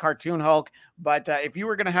have a cartoon Hulk, but if you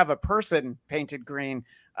were going to have a person painted green,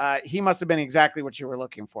 he must have been exactly what you were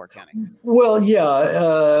looking for, Kenny. Well, yeah,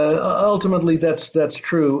 ultimately that's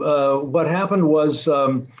true. What happened was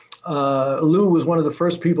Lou was one of the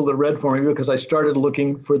first people that read for me, because I started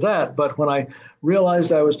looking for that. But when I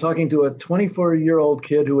realized I was talking to a 24-year-old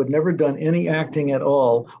kid who had never done any acting at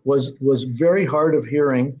all, was very hard of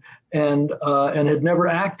hearing, and had never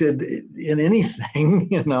acted in anything,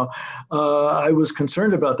 I was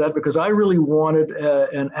concerned about that, because I really wanted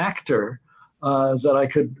an actor that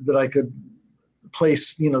I could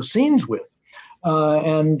place, scenes with.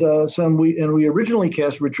 So we originally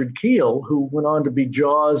cast Richard Kiel, who went on to be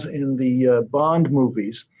Jaws in the Bond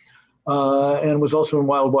movies, and was also in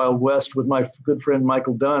Wild Wild West with my good friend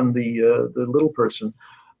Michael Dunn, the little person.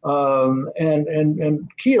 And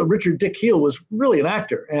Richard Dick Kiel was really an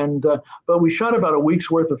actor, but we shot about a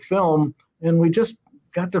week's worth of film, and we just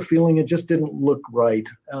got the feeling it just didn't look right,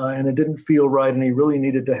 and it didn't feel right, and he really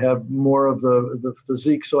needed to have more of the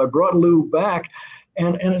physique. So I brought Lou back,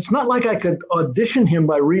 and it's not like I could audition him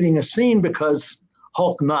by reading a scene, because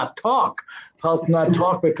Hulk not talk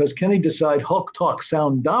because Kenny decided Hulk talk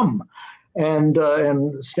sound dumb, and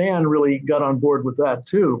Stan really got on board with that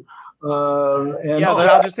too.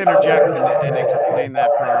 I'll just interject and explain that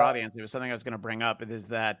for our audience. It was something I was going to bring up. It is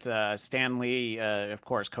that Stan Lee, of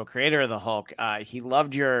course, co-creator of the Hulk, he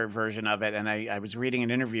loved your version of it. And I was reading an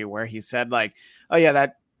interview where he said, like, oh yeah,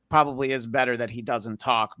 that probably is better that he doesn't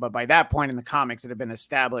talk. But by that point in the comics, it had been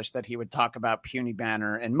established that he would talk about Puny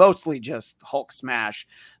Banner and mostly just Hulk smash.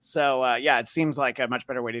 So it seems like a much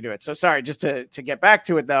better way to do it. So sorry, just to get back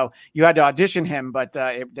to it though, you had to audition him, but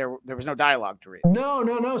there was no dialogue to read.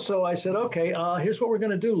 No. So I said, okay, here's what we're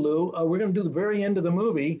going to do, Lou. We're going to do the very end of the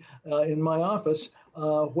movie in my office,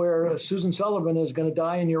 where Susan Sullivan is going to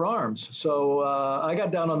die in your arms. So I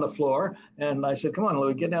got down on the floor and I said, come on,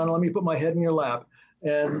 Lou, get down and let me put my head in your lap.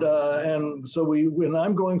 And so when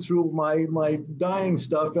I'm going through my dying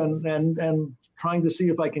stuff and trying to see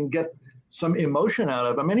if I can get some emotion out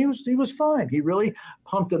of him, and he was fine. He really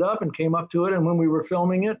pumped it up and came up to it. And when we were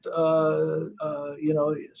filming it,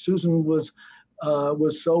 Susan was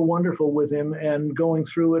so wonderful with him and going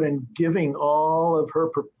through it and giving all of her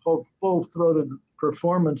full-throated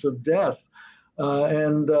performance of death.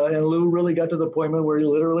 And Lou really got to the point where he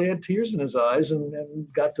literally had tears in his eyes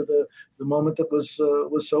and got to the moment that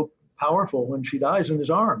was so powerful when she dies in his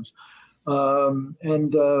arms.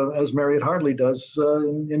 And as Mariette Hartley does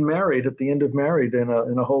in Married, at the end of Married, in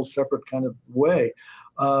a whole separate kind of way.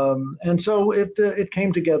 And so it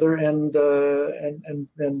came together, and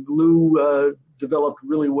Lou developed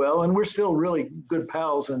really well, and we're still really good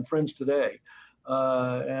pals and friends today.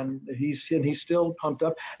 And he's still pumped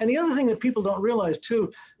up. And the other thing that people don't realize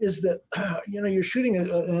too is that you're shooting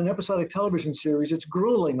an episodic television series. It's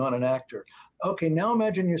grueling on an actor. Okay, now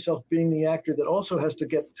imagine yourself being the actor that also has to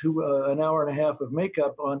get to an hour and a half of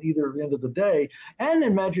makeup on either end of the day, and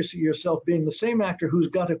imagine yourself being the same actor who's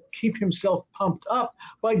got to keep himself pumped up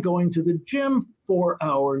by going to the gym 4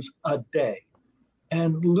 hours a day.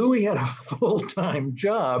 And Louis had a full-time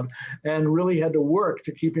job and really had to work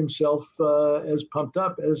to keep himself as pumped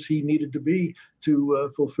up as he needed to be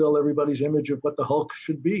to fulfill everybody's image of what the Hulk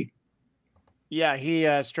should be. Yeah, he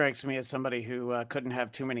strikes me as somebody who couldn't have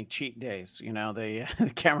too many cheat days.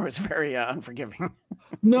 The camera was very unforgiving.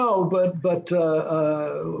 No, but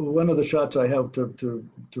one of the shots I have to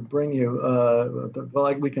bring you,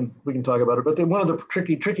 we can talk about it. But one of the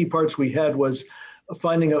tricky parts we had was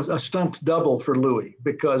finding a stunt double for Louis,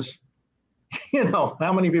 because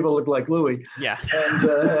how many people look like Louis? Yeah.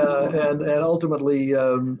 And ultimately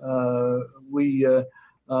we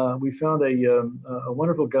found a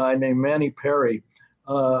wonderful guy named Manny Perry.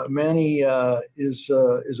 Manny is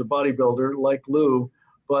a bodybuilder like Lou,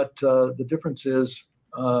 but the difference is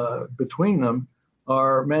between them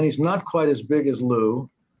are Manny's not quite as big as Lou,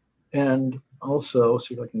 and also,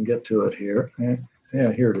 see if I can get to it here.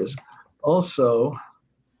 Yeah, here it is. Also,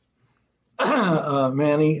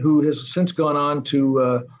 Manny, who has since gone on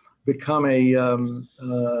to become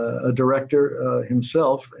a director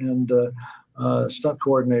himself and stunt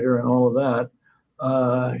coordinator and all of that.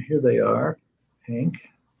 Here they are. Hank,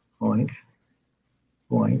 boink,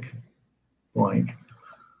 boink, boink.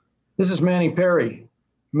 This is Manny Perry.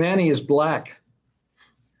 Manny is black.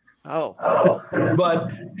 Oh.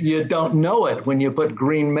 But you don't know it when you put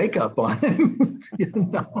green makeup on him.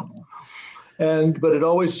 But it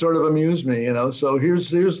always sort of amused me, So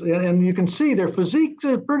here's and you can see their physiques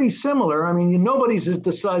are pretty similar. I mean, nobody's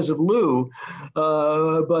the size of Lou,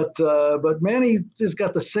 but Manny has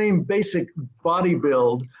got the same basic body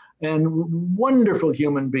build and wonderful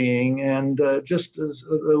human being, and just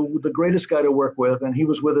the greatest guy to work with. And he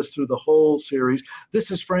was with us through the whole series.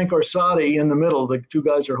 This is Frank Orsatti in the middle. The two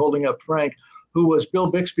guys are holding up Frank, who was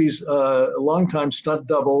Bill Bixby's longtime stunt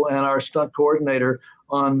double and our stunt coordinator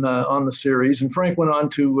on the series. And Frank went on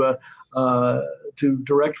to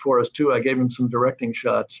direct for us too. I gave him some directing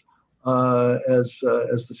shots as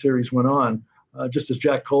the series went on, just as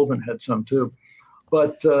Jack Colvin had some too.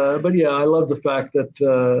 But yeah, I love the fact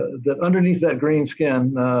that underneath that green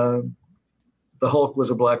skin, the Hulk was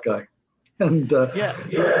a black guy, and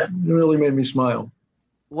it really made me smile.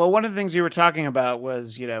 Well, one of the things you were talking about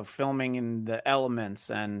was, filming in the elements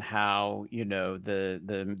and how,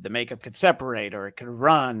 the makeup could separate, or it could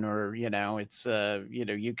run, or, it's,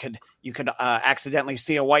 you could accidentally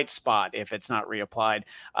see a white spot if it's not reapplied.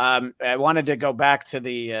 I wanted to go back to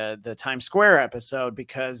the Times Square episode,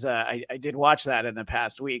 because I did watch that in the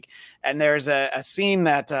past week, and there's a scene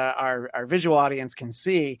that our visual audience can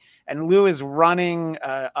see, and Lou is running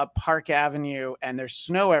up Park Avenue, and there's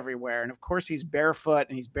snow everywhere, and of course he's barefoot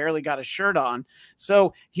and he's barely got a shirt on.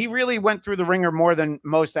 So he really went through the ringer more than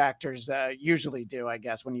most actors usually do, I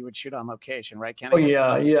guess, when you would shoot on location, right, Kenny? Oh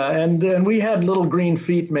yeah, and we had little green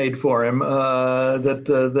feet made for him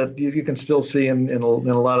that you can still see in a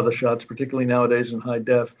lot of the shots, particularly nowadays in high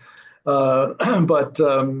def. But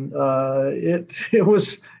it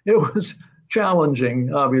was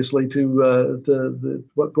challenging, obviously, to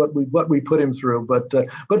what we put him through. But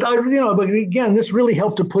again, this really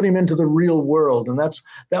helped to put him into the real world, and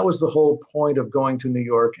that was the whole point of going to New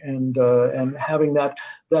York and having that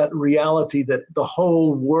reality that the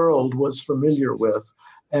whole world was familiar with,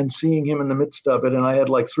 and seeing him in the midst of it. And I had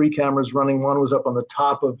like 3 cameras running. One was up on the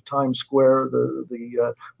top of Times Square,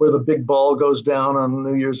 where the big ball goes down on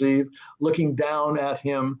New Year's Eve, looking down at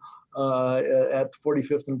him at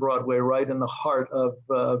 45th and Broadway, right in the heart of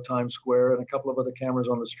Times Square, and a couple of other cameras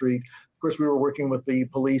on the street. Of course, we were working with the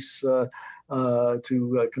police to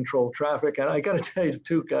control traffic. And I got to tell you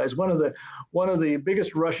too, guys, one of the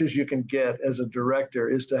biggest rushes you can get as a director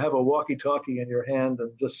is to have a walkie-talkie in your hand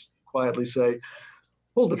and just quietly say,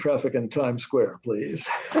 "Hold the traffic in Times Square, please."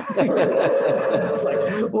 It's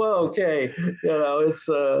like, well, okay,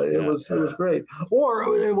 it was great.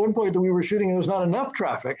 Or at one point that we were shooting, there was not enough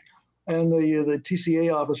traffic. And the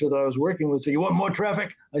TCA officer that I was working with said, "You want more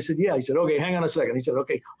traffic?" I said, "Yeah." He said, "Okay, hang on a second." He said,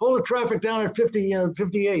 "Okay, hold the traffic down at 50,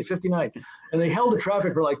 58, 59." And they held the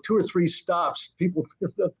traffic for like 2 or 3 stops. People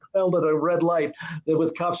held at a red light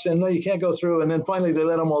with cops saying, "No, you can't go through." And then finally they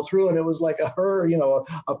let them all through. And it was like a herd,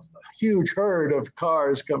 a huge herd of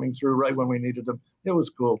cars coming through right when we needed them. It was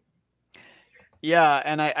cool. Yeah,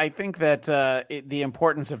 and I think that the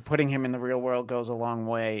importance of putting him in the real world goes a long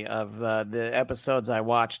way. Of the episodes I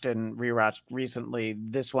watched and rewatched recently,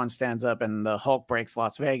 this one stands up, and the Hulk breaks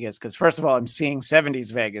Las Vegas. Because first of all, I'm seeing 70s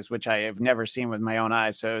Vegas, which I have never seen with my own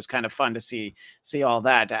eyes. So it was kind of fun to see all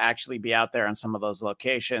that, to actually be out there on some of those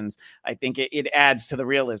locations. I think it adds to the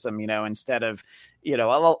realism, instead of,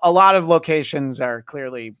 a lot of locations are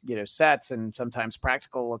clearly, sets and sometimes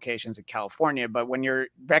practical locations in California. But when you're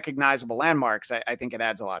recognizable landmarks, I think it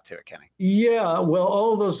adds a lot to it, Kenny. Yeah, well,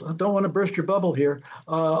 all those, I don't want to burst your bubble here.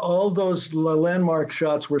 All those landmark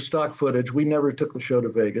shots were stock footage. We never took the show to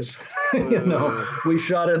Vegas. We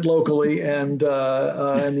shot it locally. And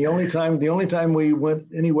the only time we went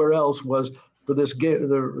anywhere else was for this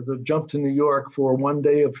the jump to New York for one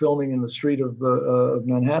day of filming in the street of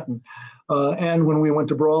Manhattan. And when we went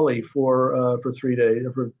to Brawley for 3 days,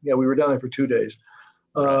 we were down there for 2 days.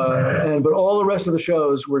 But all the rest of the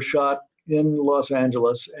shows were shot in Los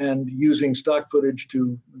Angeles and using stock footage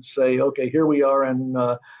to say, okay, here we are in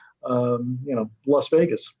Las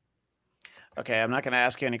Vegas. Okay, I'm not going to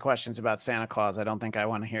ask you any questions about Santa Claus. I don't think I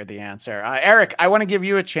want to hear the answer. Eric, I want to give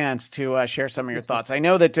you a chance to share some of your thoughts. I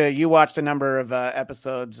know that you watched a number of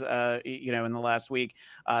episodes, in the last week,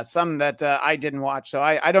 some that I didn't watch. So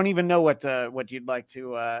I don't even know what you'd like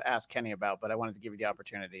to ask Kenny about, but I wanted to give you the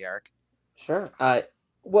opportunity, Eric. Sure.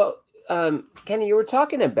 Kenny, you were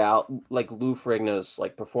talking about like Lou Ferrigno's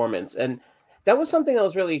like performance, and that was something that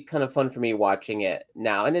was really kind of fun for me watching it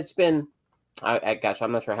now. And it's been, I'm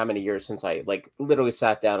not sure how many years since I like literally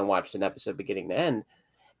sat down and watched an episode beginning to end.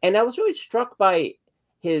 And I was really struck by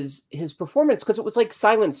his performance because it was like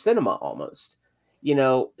silent cinema almost.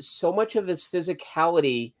 So much of his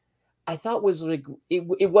physicality, I thought was like,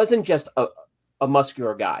 it wasn't just a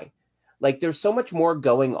muscular guy. Like there's so much more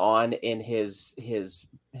going on in his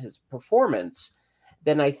performance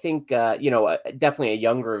than I think, definitely a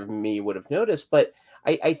younger me would have noticed. But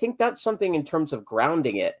I think that's something in terms of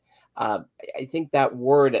grounding it. I think that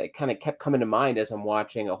word kind of kept coming to mind as I'm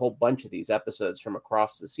watching a whole bunch of these episodes from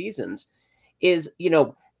across the seasons is,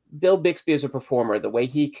 Bill Bixby as a performer, the way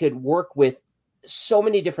he could work with so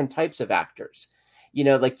many different types of actors.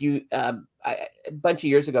 A bunch of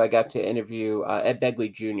years ago, I got to interview Ed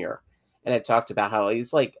Begley Jr., and I talked about how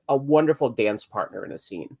he's like a wonderful dance partner in a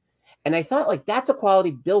scene. And I thought like that's a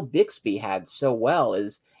quality Bill Bixby had so well,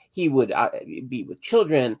 is he would be with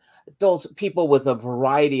children, adults, people with a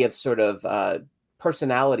variety of sort of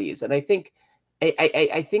personalities. And I think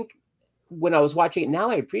I think when I was watching it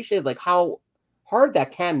now, I appreciated like how hard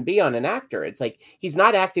that can be on an actor. It's like he's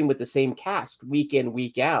not acting with the same cast week in,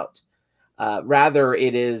 week out. Rather,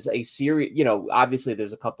 it is a series, obviously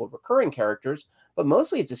there's a couple of recurring characters, but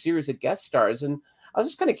mostly it's a series of guest stars. And I was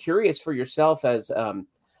just kind of curious for yourself as a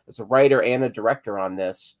writer and a director on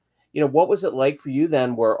this, what was it like for you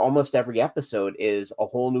then where almost every episode is a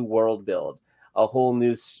whole new world build, a whole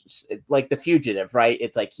new, like The Fugitive, right?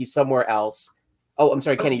 It's like he's somewhere else. Oh, I'm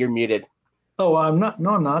sorry, Kenny, you're muted. Oh, I'm not.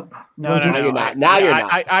 No, I'm not. No, you're not. Now you're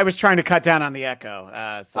not. I was trying to cut down on the echo.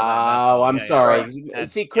 I'm sorry.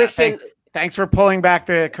 See, Christian... Thanks for pulling back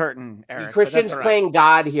the curtain, Eric. Christian's playing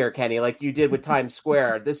God here, Kenny, like you did with Times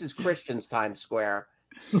Square. This is Christian's Times Square.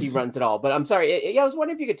 He runs it all. But I'm sorry. I was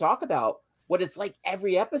wondering if you could talk about what it's like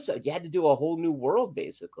every episode. You had to do a whole new world,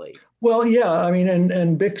 basically. Well, yeah. I mean,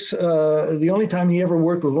 and Bix, the only time he ever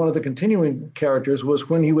worked with one of the continuing characters was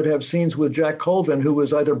when he would have scenes with Jack Colvin, who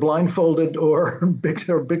was either blindfolded or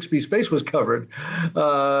Bixby's face was covered.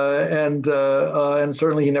 And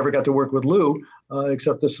certainly he never got to work with Lou,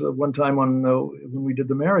 except this one time when we did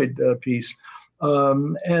the Married piece.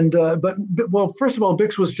 But first of all,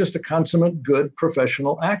 Bix was just a consummate, good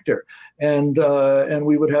professional actor, and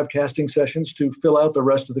we would have casting sessions to fill out the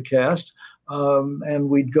rest of the cast, and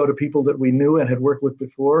we'd go to people that we knew and had worked with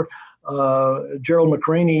before. Gerald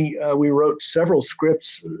McRaney, we wrote several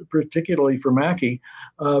scripts, particularly for Mackie,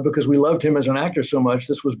 because we loved him as an actor so much.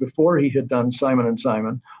 This was before he had done Simon &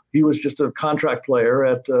 Simon. He was just a contract player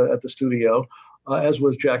at the studio, as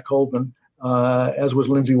was Jack Colvin. as was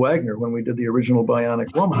Lindsay Wagner when we did the original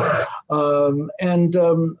Bionic Woman.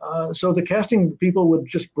 So the casting people would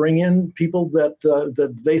just bring in people that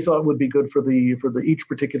they thought would be good for the each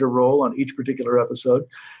particular role on each particular episode,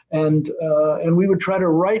 and we would try to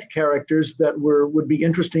write characters that would be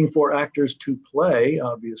interesting for actors to play,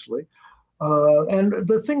 obviously. And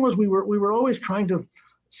the thing was, we were always trying to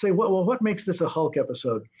say, well, what makes this a Hulk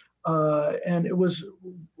episode? And it was,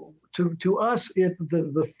 to us,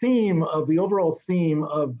 the overall theme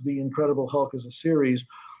of the Incredible Hulk as a series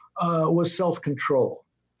was self-control,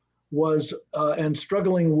 and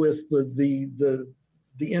struggling with the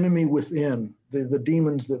enemy within, the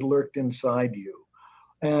demons that lurked inside you.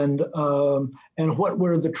 And what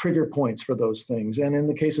were the trigger points for those things? And in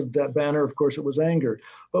the case of Banner, of course, it was anger.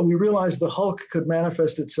 But we realized the Hulk could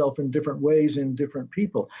manifest itself in different ways in different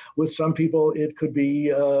people. With some people, it could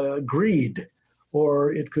be greed,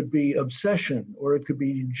 or it could be obsession, or it could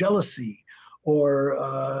be jealousy, or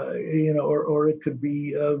it could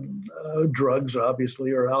be drugs,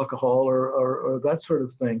 obviously, or alcohol, or that sort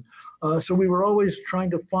of thing. So we were always trying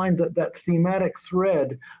to find that thematic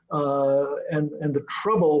thread and the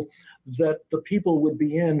trouble that the people would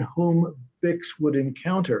be in whom Bix would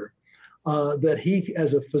encounter, that he,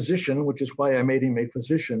 as a physician, which is why I made him a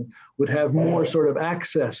physician, would have more sort of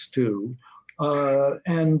access to,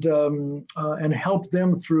 and help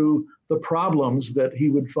them through the problems that he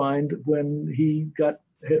would find when he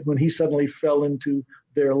suddenly fell into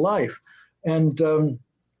their life. And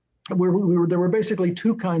there were basically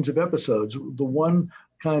two kinds of episodes. The one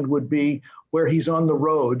kind would be where he's on the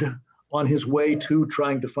road on his way to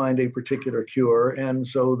trying to find a particular cure. And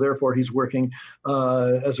so therefore he's working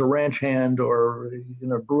as a ranch hand or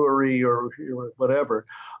in a brewery or whatever.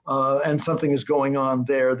 And something is going on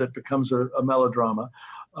there that becomes a melodrama.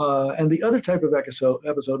 And the other type of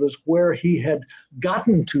episode is where he had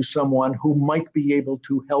gotten to someone who might be able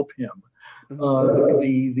to help him.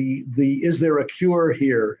 The is there a cure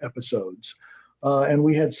here episodes. And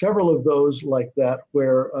we had several of those like that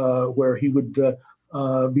where he would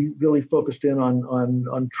be really focused in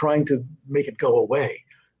on trying to make it go away.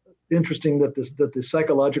 Interesting that the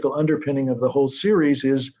psychological underpinning of the whole series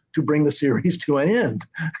is to bring the series to an end,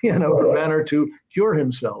 for Banner to cure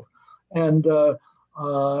himself. And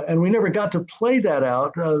we never got to play that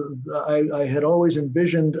out. I had always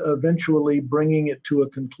envisioned eventually bringing it to a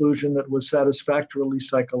conclusion that was satisfactorily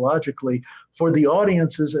psychologically for the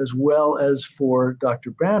audiences as well as for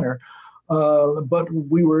Dr. Banner. But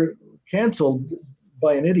we were canceled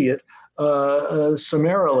by an idiot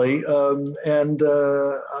summarily, and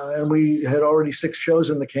we had already 6 shows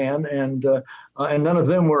in the can, and none of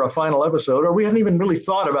them were a final episode, or we hadn't even really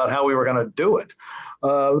thought about how we were going to do it.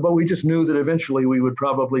 But we just knew that eventually we would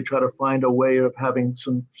probably try to find a way of having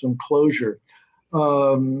some closure.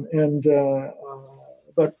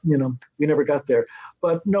 But we never got there.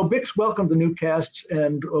 But no, Bix welcomed the new casts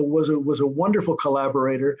and was a wonderful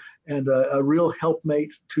collaborator and a real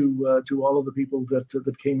helpmate to all of the people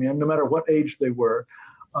that came in, no matter what age they were.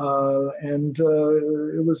 And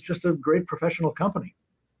it was just a great professional company.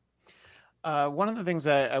 One of the things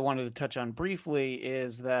I wanted to touch on briefly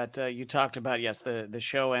is that you talked about, yes, the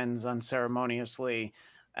show ends unceremoniously.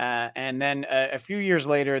 And then a few years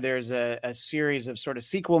later, there's a series of sort of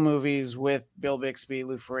sequel movies with Bill Bixby,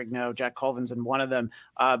 Lou Ferrigno, Jack Colvin's in one of them.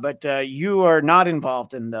 But you are not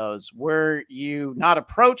involved in those. Were you not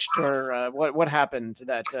approached, or what happened to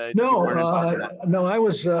that? No, I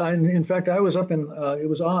was. In fact, I was up in. It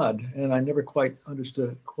was odd, and I never quite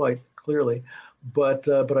understood it quite clearly. But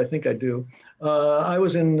I think I do. I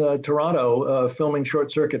was in Toronto filming Short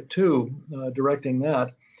Circuit 2, directing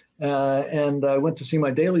that. And I went to see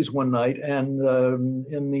my dailies one night, and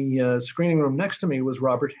in the screening room next to me was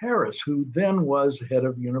Robert Harris, who then was head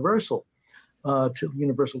of Universal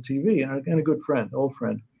TV, and a good friend, old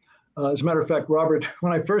friend. As a matter of fact, Robert,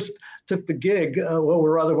 when I first took the gig,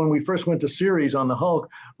 when we first went to series on the Hulk,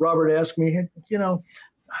 Robert asked me,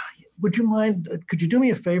 would you mind, could you do me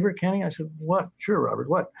a favor, Kenny? I said, what? Sure, Robert,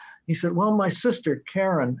 what? He said, well, my sister,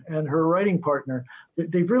 Karen, and her writing partner,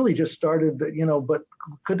 they've really just started, but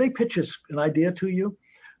could they pitch an idea to you?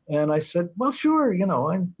 And I said, well, sure, I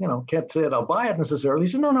can't say that I'll buy it necessarily.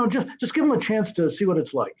 He said, no, just give them a chance to see what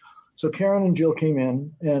it's like. So Karen and Jill came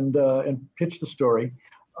in and pitched the story.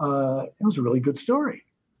 It was a really good story.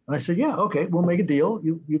 And I said, yeah, okay, we'll make a deal.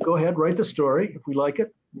 You go ahead, write the story. If we like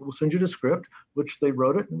it, we'll send you the script, which they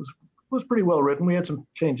wrote it. It was pretty well written. We had some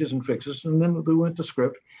changes and fixes, and then we went to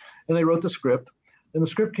script, and they wrote the script. And the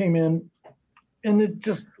script came in, and it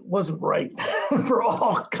just wasn't right. for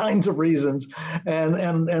all kinds of reasons.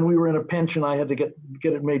 And we were in a pinch, and I had to get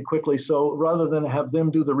it made quickly. So rather than have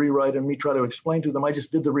them do the rewrite and me try to explain to them, I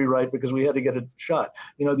just did the rewrite because we had to get it shot.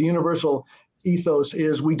 The universal ethos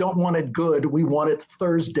is we don't want it good, we want it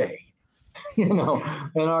Thursday. And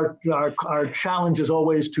our challenge is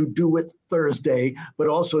always to do it Thursday, but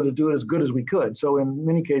also to do it as good as we could. So in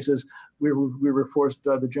many cases, we were forced,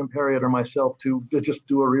 the Jim Harriet or myself, to just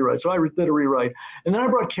do a rewrite. So I did a rewrite. And then I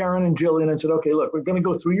brought Karen and Jill in and said, okay, look, we're going to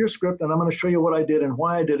go through your script, and I'm going to show you what I did and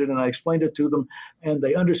why I did it. And I explained it to them, and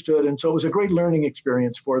they understood. And so it was a great learning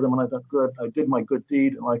experience for them. And I thought, good, I did my good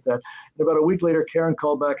deed and like that. And about a week later, Karen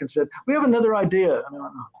called back and said, we have another idea. And I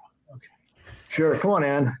went, oh, okay. Sure, come on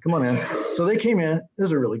in. So they came in, it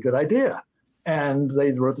was a really good idea. And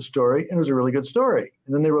they wrote the story, and it was a really good story.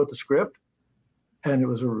 And then they wrote the script, and it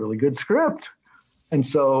was a really good script. And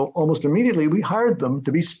so almost immediately we hired them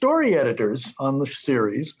to be story editors on the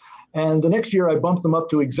series. And the next year I bumped them up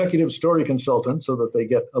to executive story consultants so that they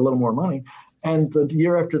get a little more money. And the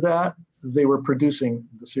year after that, they were producing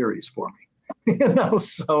the series for me.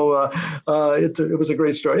 So it was a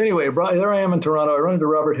great story. Anyway, there I am in Toronto. I run into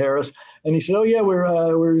Robert Harris, and he said, "Oh yeah,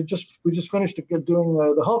 we just finished doing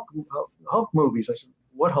the Hulk movies." I said,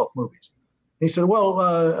 "What Hulk movies?" And he said, "Well,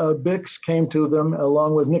 Bix came to them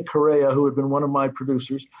along with Nick Correa, who had been one of my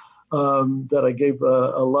producers, that I gave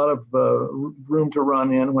a lot of room to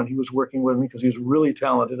run in when he was working with me, because he was really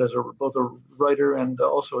talented as both a writer and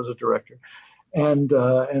also as a director." And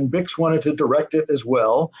Bix wanted to direct it as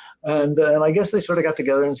well. And I guess they sort of got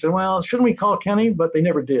together and said, well, shouldn't we call Kenny? But they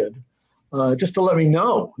never did, just to let me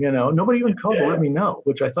know. Nobody even called to let me know,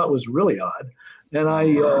 which I thought was really odd. And I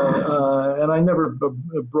never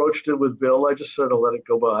broached it with Bill. I just sort of let it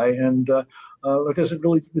go by. And because it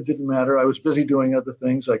didn't matter. I was busy doing other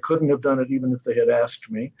things. I couldn't have done it even if they had asked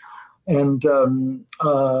me. And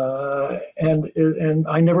I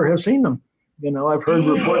never have seen them. I've heard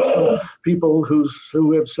reports from people who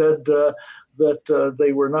have said that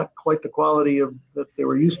they were not quite the quality that they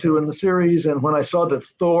were used to in the series. And when I saw that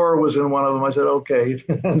Thor was in one of them, I said, okay.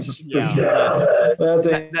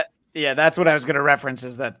 Yeah, that's what I was going to reference,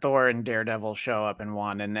 is that Thor and Daredevil show up in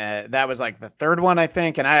one. And that was like the third one, I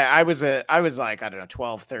think. And I was like, I don't know,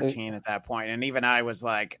 12, 13 at that point. And even I was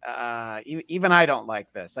like, even I don't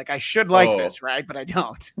like this. Like, I should like this, right? But I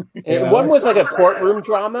don't. One was like a courtroom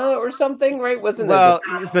drama or something, right? Wasn't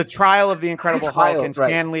it's the trial of the Incredible Hulk, and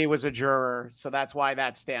Stan Lee was a juror. So that's why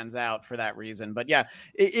that stands out for that reason. But yeah,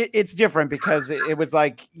 it's different because it was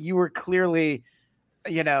like you were clearly,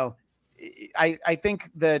 I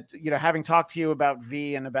think that, having talked to you about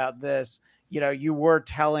V and about this, you were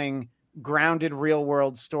telling grounded real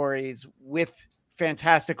world stories with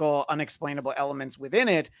fantastical, unexplainable elements within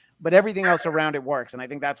it, but everything else around it works. And I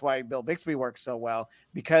think that's why Bill Bixby works so well,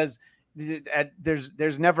 because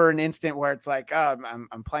there's never an instant where it's like, oh,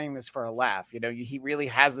 I'm playing this for a laugh. He really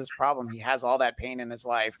has this problem. He has all that pain in his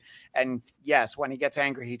life. And yes, when he gets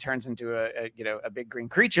angry, he turns into a big green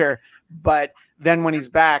creature. But then when he's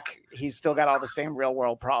back, he's still got all the same real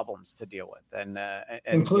world problems to deal with. And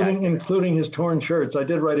including his torn shirts. I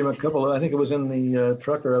did write him a couple. I think it was in the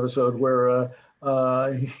Trucker episode where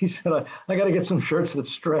he said, I got to get some shirts that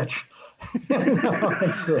stretch.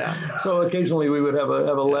 So occasionally we would have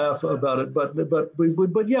a laugh about it,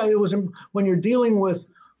 but yeah, it was when you're dealing with.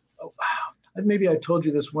 Maybe I told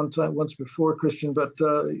you this once before, Christian, but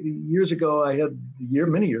years ago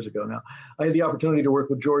many years ago now, I had the opportunity to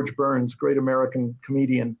work with George Burns, great American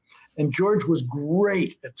comedian, and George was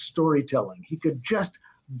great at storytelling. He could just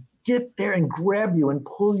get there and grab you and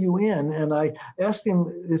pull you in. And I asked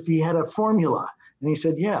him if he had a formula, and he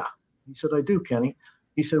said, yeah. He said, I do, Kenny.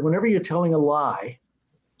 He said, whenever you're telling a lie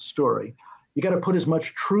story, you got to put as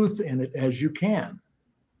much truth in it as you can.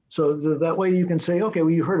 So that way you can say, okay,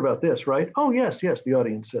 well, you heard about this, right? Oh, yes, the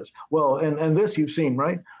audience says. Well, and this you've seen,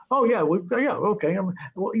 right? Oh, yeah, okay.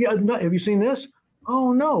 Have you seen this?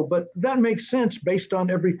 Oh, no, but that makes sense based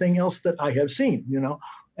on everything else that I have seen,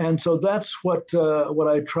 And so that's what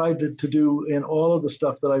I tried to do in all of the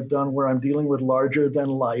stuff that I've done where I'm dealing with larger than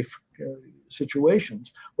life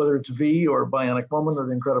situations, whether it's V or Bionic Woman or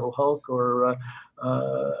The Incredible Hulk or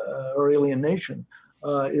Alien Nation,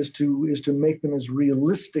 is to make them as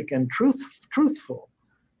realistic and truthful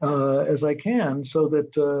as I can, so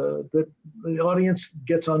that the audience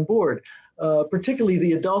gets on board, particularly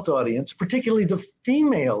the adult audience, particularly the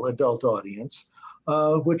female adult audience,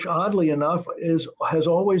 which oddly enough has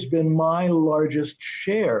always been my largest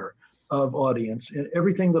share of audience in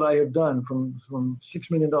everything that I have done, from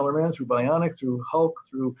 $6 Million Man through Bionic, through Hulk,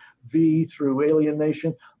 through V, through Alien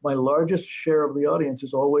Nation. My largest share of the audience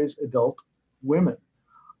is always adult women.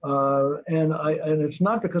 And it's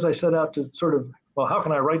not because I set out to sort of, well, how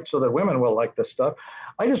can I write so that women will like this stuff?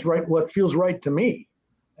 I just write what feels right to me.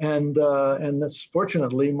 And that's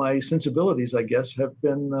fortunately my sensibilities, I guess, have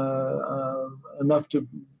been enough to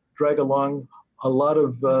drag along a lot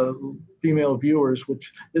of female viewers,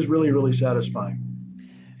 which is really, really satisfying.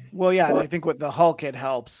 Well, yeah, and I think with the Hulk, it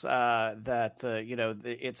helps that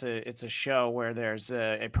it's a show where there's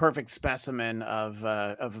a perfect specimen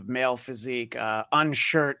of male physique,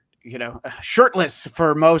 unshirt, shirtless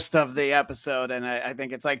for most of the episode, and I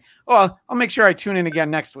think it's like, oh, I'll make sure I tune in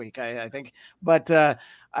again next week. I think, but I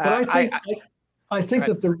think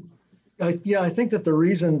that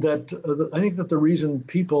the reason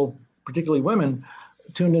people, particularly women,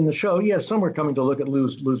 tuned in the show. Yes, some were coming to look at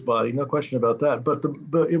Lou's body, no question about that. But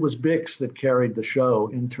it was Bix that carried the show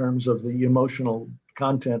in terms of the emotional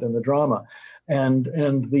content and the drama, and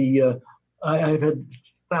I've had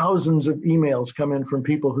thousands of emails come in from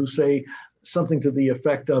people who say something to the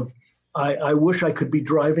effect of, I wish I could be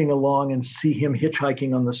driving along and see him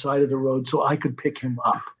hitchhiking on the side of the road so I could pick him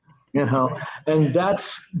up, and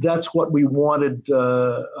that's what we wanted.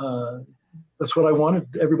 That's what I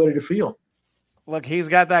wanted everybody to feel. Look, he's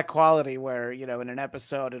got that quality where, in an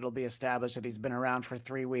episode, it'll be established that he's been around for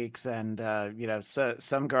 3 weeks and, so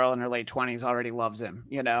some girl in her late 20s already loves him,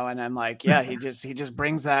 and I'm like, yeah, he just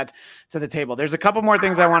brings that to the table. There's a couple more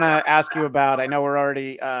things I want to ask you about. I know we're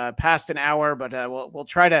already past an hour, but we'll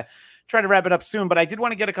try to wrap it up soon. But I did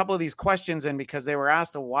want to get a couple of these questions in because they were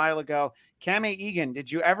asked a while ago. Cami Egan,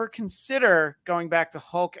 did you ever consider going back to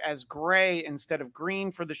Hulk as gray instead of green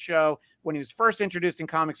for the show? When he was first introduced in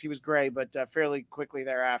comics, he was gray, but fairly quickly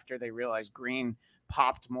thereafter, they realized green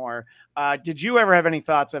popped more. Did you ever have any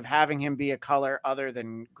thoughts of having him be a color other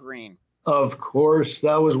than green? Of course,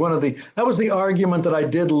 that was the argument that I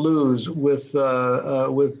did lose with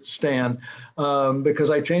Stan,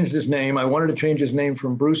 because I changed his name. I wanted to change his name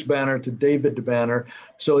from Bruce Banner to David Banner,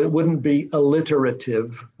 so it wouldn't be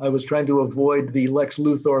alliterative. I was trying to avoid the Lex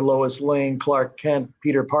Luthor, Lois Lane, Clark Kent,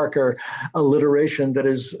 Peter Parker alliteration that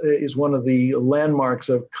is one of the landmarks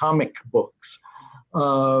of comic books.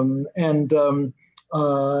 The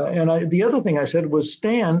other thing I said was,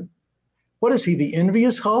 Stan, what is he? The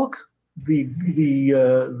envious Hulk?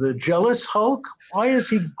 The jealous Hulk? Why is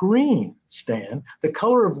he green, Stan? The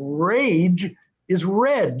color of rage is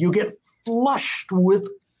red. You get flushed with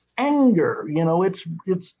anger.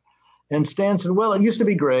 It's. And Stan said, well, it used to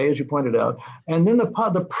be gray, as you pointed out. And then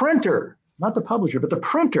the printer, not the publisher, but the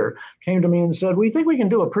printer came to me and said, we think we can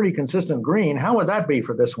do a pretty consistent green. How would that be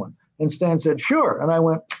for this one? And Stan said, sure. And I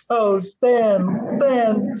went, oh, Stan.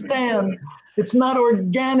 It's not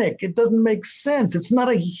organic. It doesn't make sense. It's not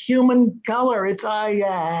a human color.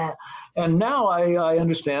 And now I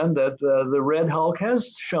understand that the Red Hulk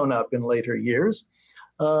has shown up in later years.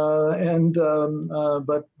 So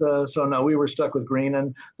no, we were stuck with green.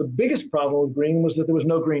 And the biggest problem with green was that there was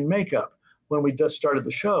no green makeup when we just started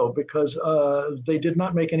the show, because they did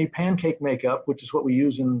not make any pancake makeup, which is what we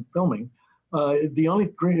use in filming. The only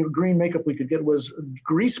green makeup we could get was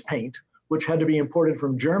grease paint, which had to be imported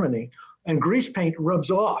from Germany. And grease paint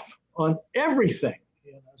rubs off on everything.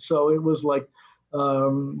 So it was like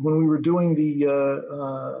when we were doing the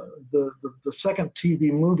second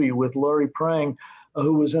TV movie with Laurie Prang,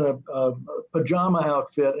 who was in a pajama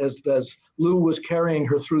outfit as Lou was carrying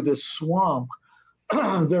her through this swamp.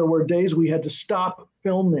 There were days we had to stop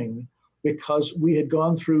filming because we had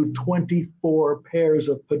gone through 24 pairs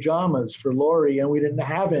of pajamas for Laurie, and we didn't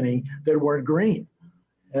have any that weren't green.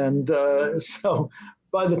 And so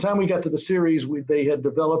by the time we got to the series, we'd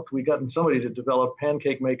gotten somebody to develop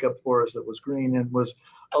pancake makeup for us that was green and was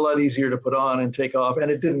a lot easier to put on and take off,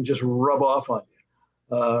 and it didn't just rub off on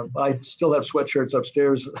you. I still have sweatshirts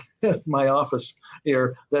upstairs at my office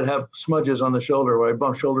here that have smudges on the shoulder where I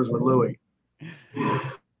bump shoulders with Louie.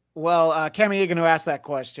 Well, Cami Egan, who asked that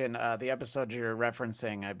question, the episode you're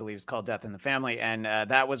referencing, I believe, is called Death in the Family. And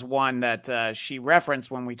that was one that she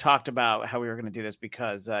referenced when we talked about how we were going to do this,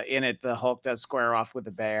 because in it, the Hulk does square off with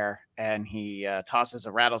the bear and he tosses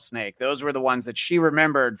a rattlesnake. Those were the ones that she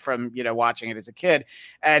remembered from, watching it as a kid.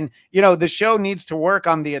 And, the show needs to work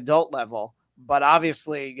on the adult level. But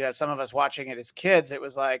obviously, some of us watching it as kids, it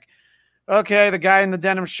was like, okay, the guy in the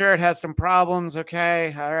denim shirt has some problems.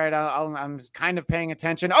 Okay, all right, I'm kind of paying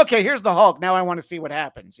attention. Okay, here's the Hulk. Now I want to see what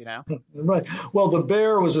happens. Right. Well, the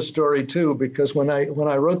bear was a story too, because when I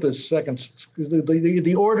wrote this second,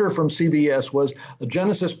 the order from CBS was a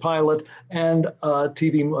Genesis pilot and a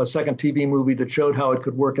second TV movie that showed how it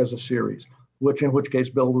could work as a series. In which case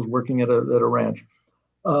Bill was working at a ranch,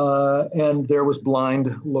 and there was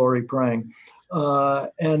blind Laurie Prang.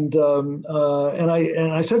 And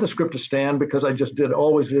I sent the script to Stan because I just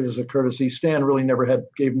always did as a courtesy. Stan really never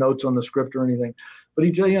gave notes on the script or anything, but I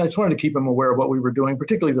just wanted to keep him aware of what we were doing,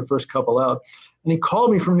 particularly the first couple out. And he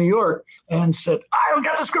called me from New York and said, "I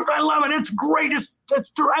got the script. I love it. It's great.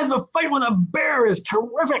 The fight with a bear is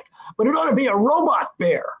terrific, but it ought to be a robot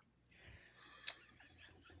bear."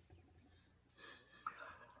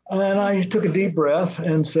 And I took a deep breath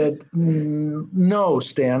and said, "No,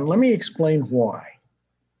 Stan, let me explain why."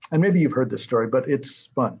 And maybe you've heard this story, but it's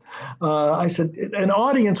fun. I said, an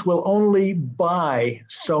audience will only buy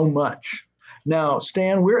so much. Now,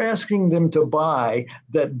 Stan, we're asking them to buy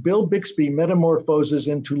that Bill Bixby metamorphoses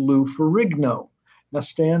into Lou Ferrigno. Now,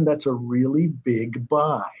 Stan, that's a really big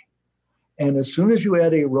buy. And as soon as you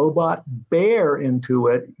add a robot bear into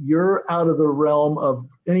it, you're out of the realm of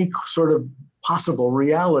any sort of possible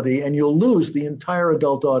reality, and you'll lose the entire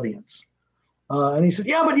adult audience. And he said,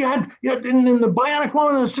 "Yeah, but you had in the Bionic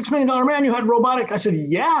Woman and the $6 Million Man, you had robotic." I said,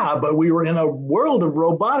 "Yeah, but we were in a world of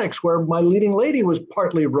robotics where my leading lady was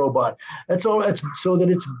partly robot. That's all. It's so that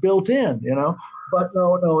it's built in, But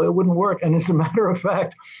no, it wouldn't work." And as a matter of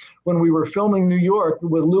fact, when we were filming New York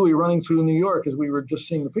with Louis running through New York, as we were just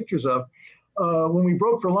seeing the pictures of, when we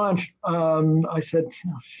broke for lunch, I said,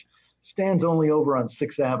 "Stan's only over on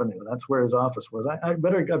 6th Avenue. That's where his office was. I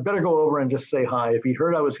better go over and just say hi." If he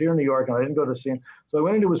heard I was here in New York and I didn't go to see him. So I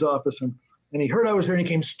went into his office and he heard I was there and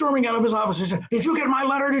he came storming out of his office. He said, "Did you get my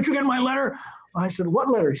letter? Did you get my letter?" I said, "What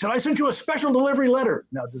letter?" He said, "I sent you a special delivery letter."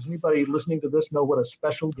 Now, does anybody listening to this know what a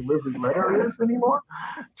special delivery letter is anymore?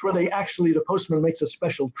 It's where the postman makes a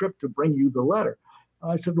special trip to bring you the letter.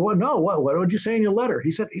 I said, "Well, no, what did you say in your letter?"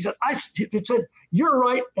 He said, it said, "You're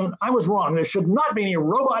right, and I was wrong. There should not be any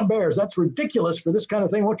robot bears. That's ridiculous for this kind of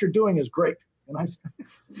thing. What you're doing is great." And I said,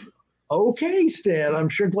 "Okay, Stan, I'm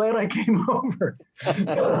sure glad I came over."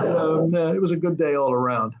 It was a good day all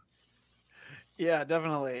around. Yeah,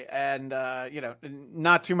 definitely. And,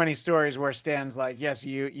 not too many stories where Stan's like, "Yes,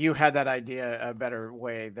 you had that idea a better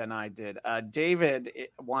way than I did." David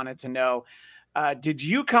wanted to know, did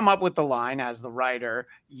you come up with the line as the writer,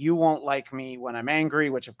 "You won't like me when I'm angry,"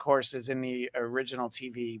 which of course is in the original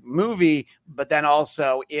TV movie, but then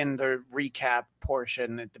also in the recap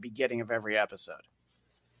portion at the beginning of every episode?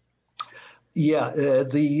 Yeah,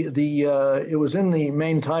 it was in the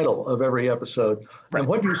main title of every episode. Right.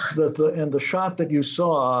 And the shot that you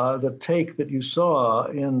saw, the take that you saw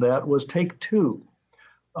in that was take 2,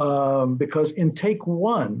 because in take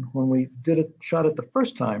 1, when we shot it the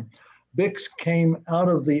first time, Bix came out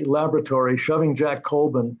of the laboratory shoving Jack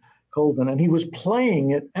Colvin, and he was playing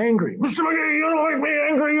it angry. "Mr. McGee, you don't make me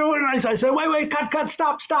angry." And I said, wait, cut,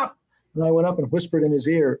 stop. And I went up and whispered in his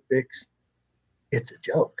ear, "Bix, it's a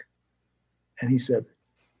joke." And he said,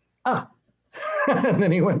 "Ah." And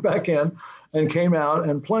then he went back in and came out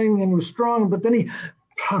and playing and was strong, but then he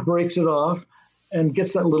breaks it off and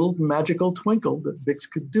gets that little magical twinkle that Bix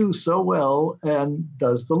could do so well and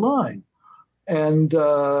does the line. And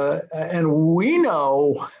we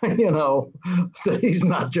know, that he's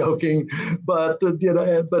not joking, but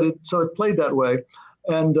it played that way.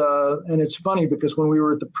 And it's funny because when we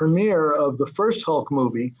were at the premiere of the first Hulk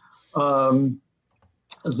movie,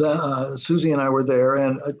 Susie and I were there,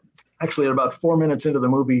 and actually at about 4 minutes into the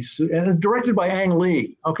movie, and directed by Ang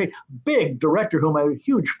Lee. Okay, big director whom I'm a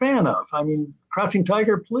huge fan of. I mean, Crouching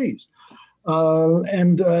Tiger, please.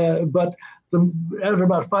 But after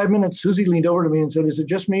about 5 minutes, Susie leaned over to me and said, "Is it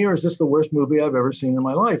just me, or is this the worst movie I've ever seen in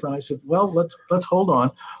my life?" And I said, "Well, let's hold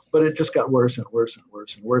on." But it just got worse and worse and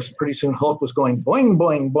worse and worse. Pretty soon, Hulk was going boing,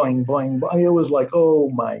 boing, boing, boing, boing. It was like, oh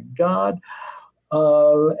my God.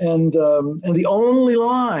 And the only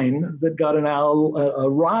line that got a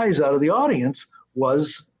rise out of the audience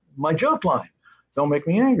was my joke line, "Don't make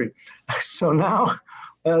me angry." So now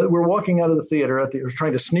we're walking out of the theater we're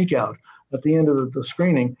trying to sneak out at the end of the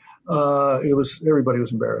screening. Everybody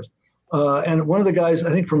was embarrassed. And one of the guys,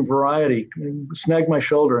 I think from Variety, snagged my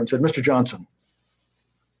shoulder and said, "Mr. Johnson,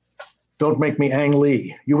 don't make me Ang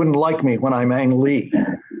Lee. You wouldn't like me when I'm Ang Lee."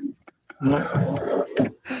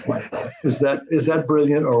 Is that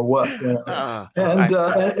brilliant or what? And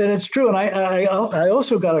it's true. And I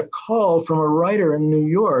also got a call from a writer in New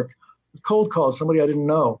York, cold call, somebody I didn't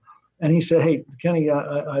know. And he said, "Hey, Kenny,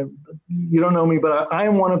 you don't know me, but I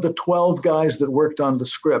am one of the 12 guys that worked on the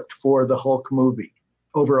script for the Hulk movie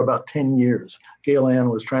over about 10 years. Gail Ann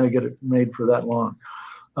was trying to get it made for that long."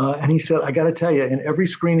 And he said, "I got to tell you, in every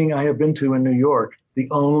screening I have been to in New York, the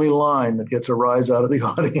only line that gets a rise out of the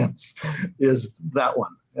audience is that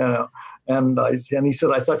one." And he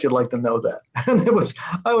said, I thought you'd like to know that. And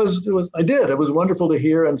I did. It was wonderful to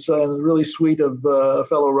hear, and really sweet of a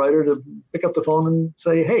fellow writer to pick up the phone and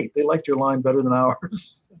say, hey, they liked your line better than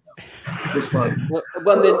ours. It was fun.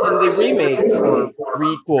 Well, in the remake or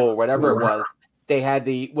requel, whatever it was, they had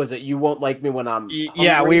was it You Won't Like Me When I'm Hungry?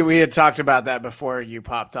 Yeah, we had talked about that before you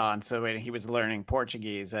popped on. So he was learning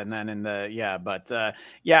Portuguese, and then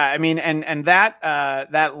I mean, and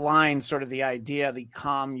that line, sort of the idea, the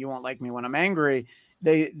calm, you won't like me when I'm angry,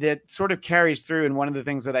 that sort of carries through. And one of the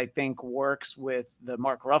things that I think works with the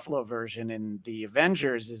Mark Ruffalo version in the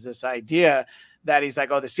Avengers is this idea that he's like,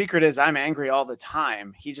 oh, the secret is I'm angry all the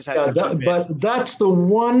time. He just has to keep it. But that's the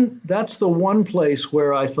one place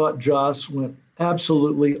where I thought Joss went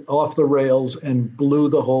absolutely off the rails and blew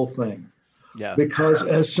the whole thing. Yeah. Because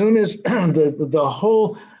as soon as the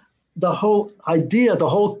whole idea, the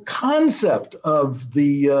whole concept of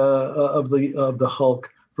the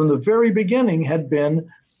Hulk from the very beginning had been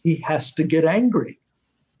he has to get angry,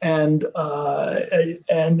 and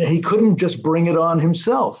he couldn't just bring it on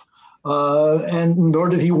himself. And nor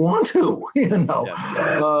did he want to, and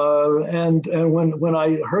when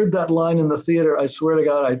I heard that line in the theater, I swear to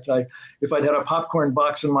God, if I'd had a popcorn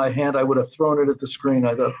box in my hand, I would have thrown it at the screen.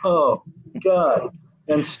 I thought, oh God!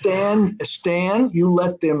 And Stan, you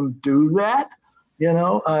let them do that?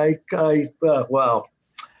 Wow.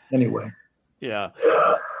 Anyway. Yeah.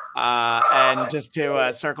 And just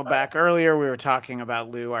to circle back earlier, we were talking about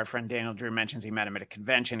Lou. Our friend Daniel Drew mentions he met him at a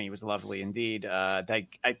convention. He was lovely indeed. I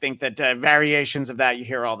think that variations of that you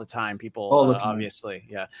hear all the time. People all the time. Obviously,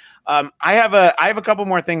 yeah. I have a couple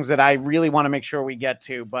more things that I really want to make sure we get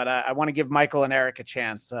to, but I want to give Michael and Eric a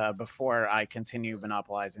chance before I continue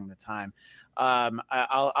monopolizing the time.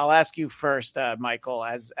 I'll ask you first, Michael,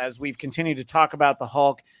 as we've continued to talk about the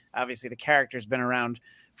Hulk. Obviously, the character's been around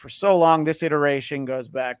for so long. This iteration goes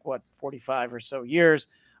back 45 or so years.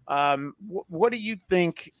 What do you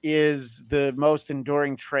think is the most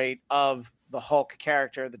enduring trait of the Hulk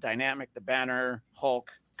character, the dynamic, the Banner Hulk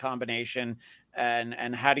combination,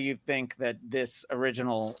 and how do you think that this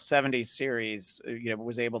original 70s series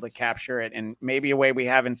was able to capture it in maybe a way we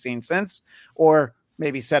haven't seen since, or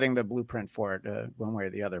maybe setting the blueprint for it one way or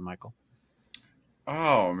the other, Michael?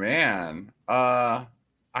 Oh man,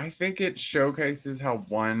 I think it showcases how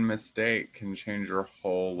one mistake can change your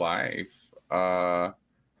whole life. And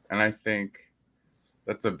I think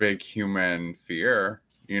that's a big human fear,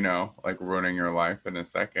 like ruining your life in a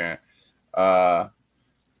second.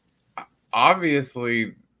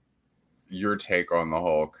 Obviously, your take on the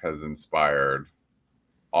Hulk has inspired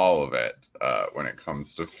all of it when it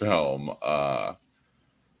comes to film.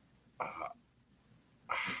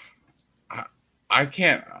 I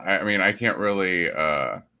can't really,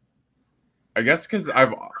 I guess because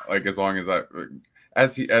I've as long as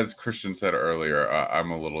as Christian said earlier,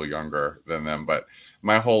 I'm a little younger than them, but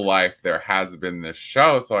my whole life there has been this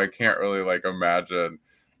show, so I can't really imagine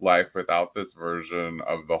life without this version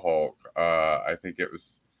of the Hulk. I think it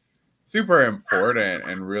was super important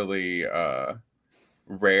and really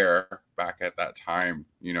rare back at that time.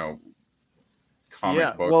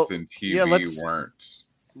 Comic books and TV weren't.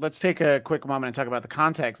 Let's take a quick moment and talk about the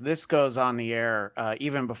context. This goes on the air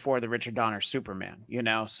even before the Richard Donner Superman,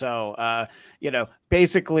 So,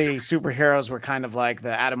 basically superheroes were kind of like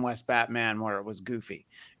the Adam West Batman, where it was goofy,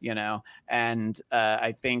 and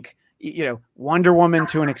I think, Wonder Woman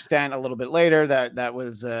to an extent a little bit later that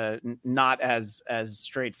was not as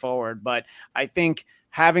straightforward. But I think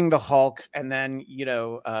having the Hulk, and then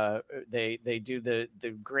they do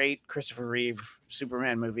the great Christopher Reeve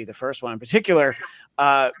Superman movie, the first one in particular,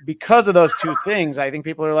 because of those two things. I think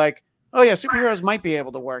people are like, oh yeah, superheroes might be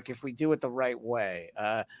able to work if we do it the right way.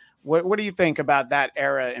 What do you think about that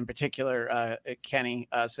era in particular, Kenny?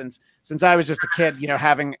 Since I was just a kid,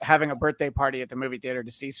 having a birthday party at the movie theater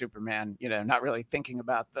to see Superman, not really thinking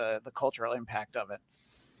about the cultural impact of it.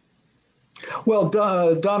 Well,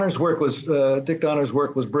 Dick Donner's work was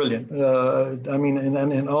brilliant.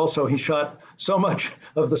 And also he shot so much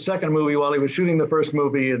of the second movie while he was shooting the first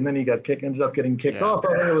movie, and then he ended up getting kicked off.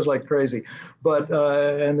 I think it was like crazy. But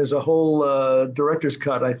and there's a whole director's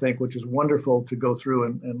cut, I think, which is wonderful to go through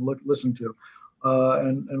and listen to,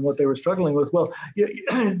 and what they were struggling with. Well,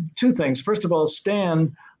 two things. First of all,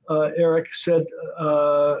 Stan, Eric said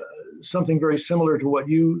something very similar to what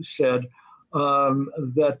you said.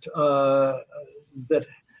 That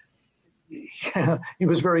he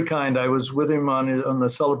was very kind. I was with him on the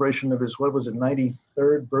celebration of his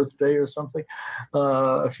 93rd birthday or something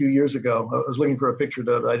a few years ago. I was looking for a picture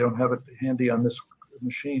that I don't have it handy on this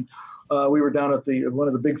machine. We were down at one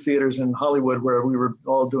of the big theaters in Hollywood where we were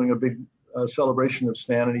all doing a big celebration of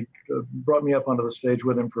Stan, and he brought me up onto the stage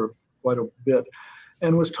with him for quite a bit,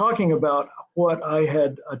 and was talking about what I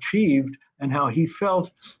had achieved and how he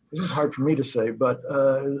felt. This is hard for me to say, but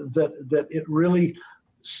that it really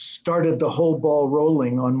started the whole ball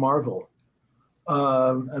rolling on Marvel,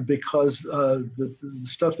 because the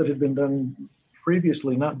stuff that had been done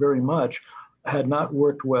previously, not very much, had not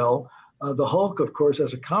worked well. The Hulk, of course,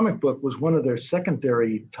 as a comic book, was one of their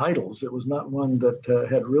secondary titles. It was not one that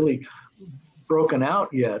had really broken out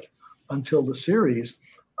yet until the series.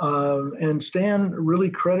 And Stan really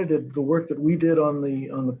credited the work that we did on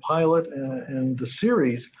the pilot and the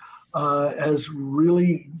series as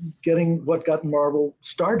really getting what got Marvel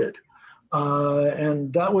started.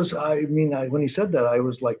 And that was, when he said that, I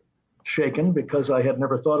was like shaken, because I had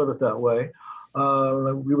never thought of it that way.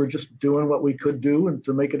 We were just doing what we could do and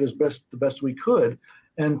to make it the best we could.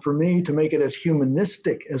 And for me to make it as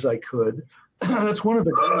humanistic as I could. That's one of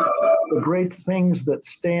the great things that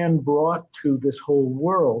Stan brought to this whole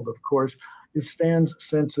world, of course, is Stan's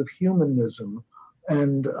sense of humanism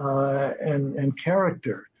and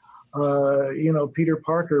character. Peter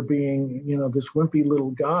Parker being, this wimpy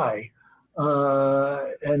little guy,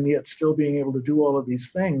 and yet still being able to do all of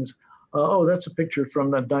these things. That's a picture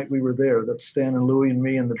from that night we were there. That's Stan and Louie and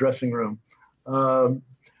me in the dressing room.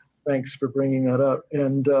 Thanks for bringing that up.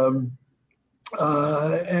 And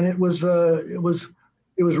it was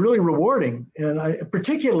really rewarding. And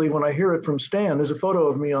particularly when I hear it from Stan. There's a photo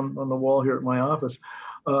of me on the wall here at my office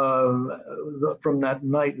from that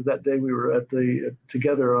night, that day we were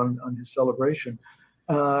together on his celebration.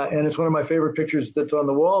 And it's one of my favorite pictures that's on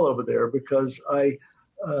the wall over there, because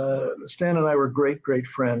Stan and I were great, great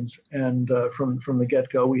friends. And from the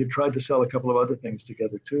get-go, we had tried to sell a couple of other things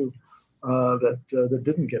together too, that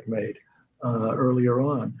didn't get made earlier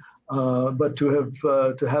on. But to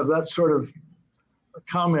have that sort of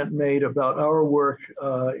comment made about our work,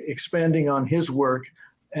 expanding on his work,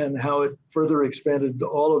 and how it further expanded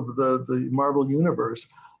all of the Marvel universe,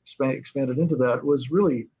 expanded into that, was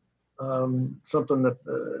really something that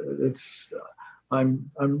I'm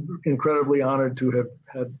incredibly honored to have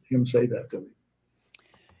had him say that to me.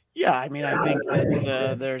 Yeah, I mean, I think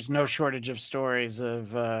that there's no shortage of stories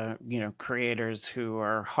of creators who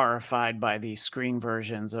are horrified by the screen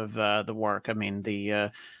versions of the work. I mean,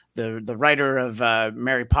 the writer of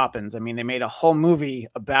Mary Poppins. I mean, they made a whole movie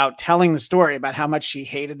about telling the story about how much she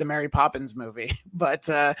hated the Mary Poppins movie. But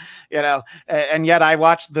and yet I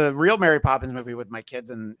watched the real Mary Poppins movie with my kids,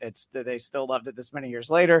 and they still loved it this many years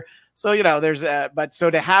later. So there's so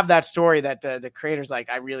to have that story that the creators like,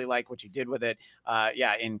 I really like what you did with it.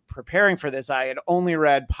 In preparing for this, I had only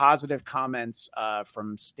read positive comments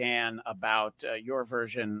from Stan about your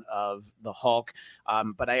version of the Hulk,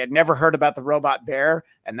 but I had never heard about the robot bear.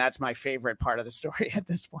 And that's my favorite part of the story at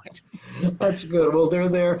this point. That's good. Well, they're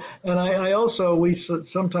there. And I also, we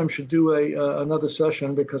sometimes should do another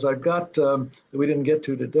session, because I've got, that we didn't get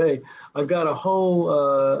to today, I've got a whole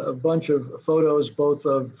a bunch of photos, both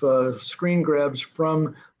of screen grabs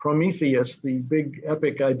from Prometheus, the big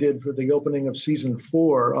epic I did for the opening of season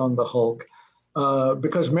 4 on the Hulk.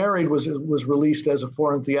 Because Married was released as a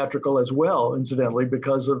foreign theatrical as well, incidentally,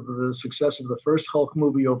 because of the success of the first Hulk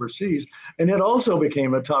movie overseas, and it also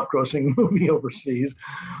became a top-grossing movie overseas.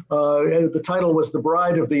 The title was The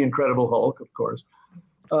Bride of the Incredible Hulk, of course.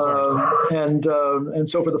 And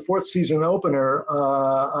so for the 4th season opener,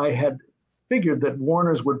 I had figured that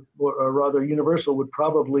Warner's Universal would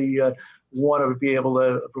probably want to be able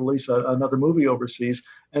to release another movie overseas.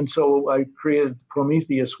 And so I created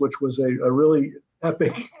Prometheus, which was a really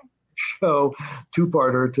epic show,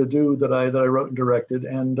 2-parter to do that I wrote and directed.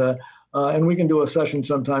 And we can do a session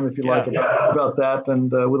sometime if you like about that,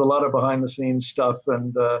 and with a lot of behind the scenes stuff,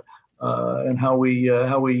 and how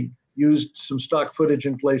we used some stock footage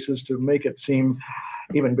in places to make it seem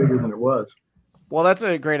even bigger than it was. Well, that's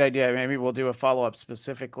a great idea. Maybe we'll do a follow-up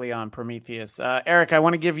specifically on Prometheus. Eric, I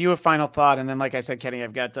want to give you a final thought. And then, like I said, Kenny,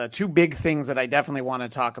 I've got 2 big things that I definitely want to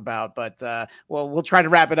talk about. But we'll try to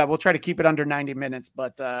wrap it up. We'll try to keep it under 90 minutes,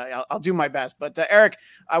 but I'll do my best. But Eric,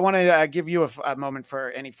 I want to give you a moment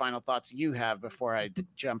for any final thoughts you have before I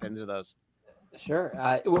jump into those. Sure.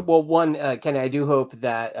 Well, one, Kenny, I do hope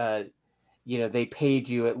that they paid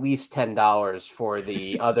you at least $10 for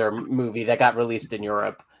the other movie that got released in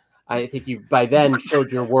Europe. I think you by then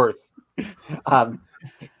showed your worth.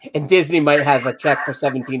 And Disney might have a check for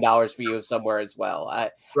 $17 for you somewhere as well,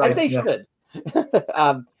 as they should.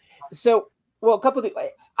 A couple of things.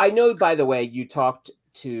 I know, by the way, you talked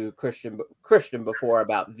to Christian before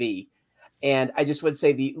about V. And I just would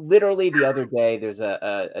say literally the other day, there's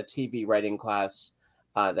a TV writing class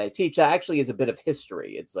that I teach. That actually is a bit of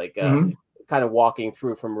history. It's like kind of walking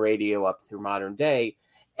through from radio up through modern day.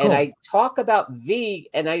 And I talk about V,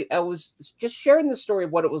 and I was just sharing the story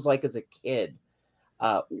of what it was like as a kid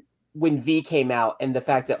when V came out, and the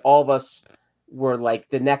fact that all of us were like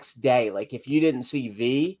the next day, like if you didn't see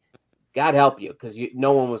V, God help you, because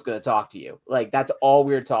no one was going to talk to you. Like that's all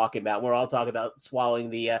we were talking about. We're all talking about swallowing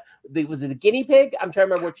was it the guinea pig? I'm trying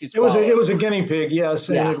to remember what you swallowed. It was a guinea pig, yes,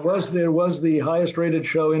 and it was the highest rated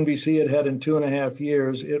show NBC had in 2.5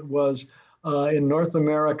 years. It was. In North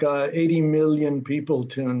America, 80 million people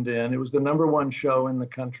tuned in. It was the number one show in the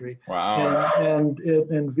country. Wow!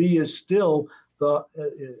 And V is still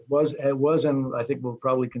it was and I think will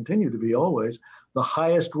probably continue to be always the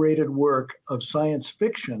highest rated work of science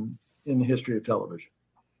fiction in the history of television.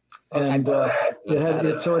 And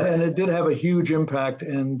it did have a huge impact,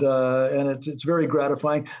 and it's very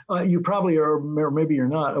gratifying. You probably are, or maybe you're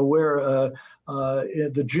not aware.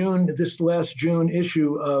 This last June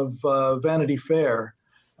issue of Vanity Fair,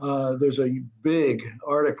 there's a big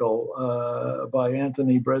article by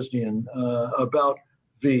Anthony Bresdian about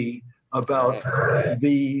V, about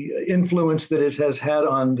the influence that it has had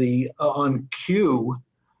on Q,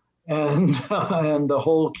 and the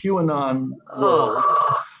whole QAnon world.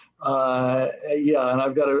 And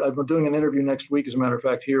I'm doing an interview next week, as a matter of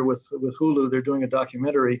fact, here with Hulu. They're doing a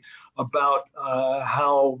documentary about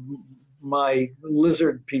how my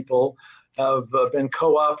lizard people have been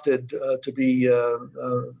co-opted to be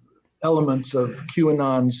elements of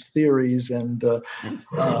QAnon's theories, and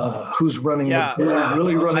who's running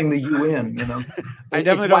really running the UN. I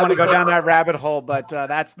definitely don't want to go down that rabbit hole, but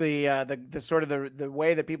that's the sort of the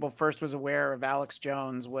way that people first was aware of Alex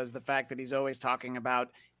Jones was the fact that he's always talking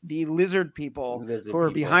about the lizard people who are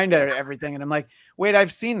behind everything, and I'm like, wait,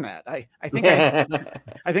 I've seen that. I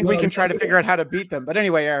think we can try to figure out how to beat them. But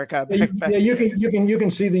anyway, Erica, you can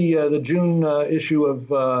see the June issue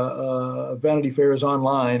of Vanity Fair is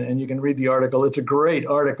online, and you can read the article. It's a great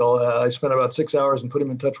article. I spent about 6 hours and put him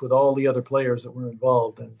in touch with all the other players that were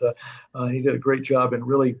involved, and he did a great job in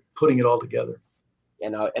really putting it all together.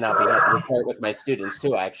 And I'll be happy to report with my students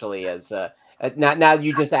too, actually, as now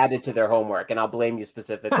you just added to their homework, and I'll blame you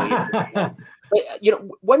specifically. But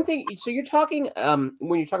one thing. So you're talking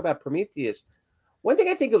when you talk about Prometheus. One thing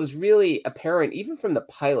I think it was really apparent, even from the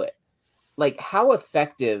pilot, like how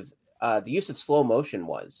effective the use of slow motion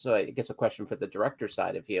was. So I guess a question for the director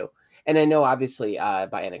side of you. And I know obviously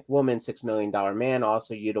Bionic Woman, $6 Million Man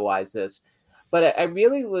also utilized this. But I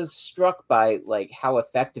really was struck by like how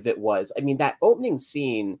effective it was. I mean, that opening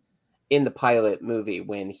scene in the pilot movie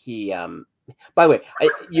when he, by the way,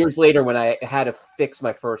 years later when I had to fix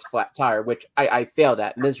my first flat tire, which I failed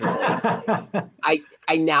at miserably,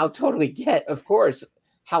 I now totally get, of course,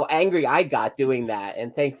 how angry I got doing that.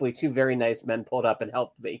 And thankfully, two very nice men pulled up and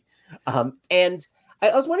helped me. And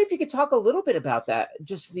I was wondering if you could talk a little bit about that,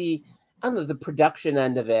 just the production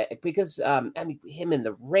end of it, because I mean, him in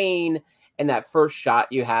the rain. And that first shot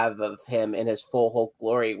you have of him in his full Hulk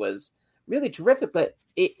glory was really terrific, but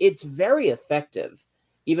it's very effective,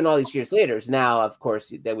 even all these years later. Now, of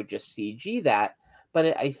course, they would just CG that,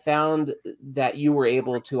 but I found that you were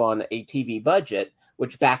able to, on a TV budget,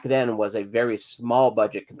 which back then was a very small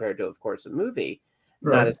budget compared to, of course, a movie,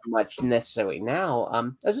 right. Not as much necessarily now. I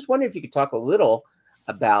was just wondering if you could talk a little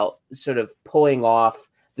about sort of pulling off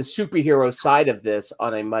the superhero side of this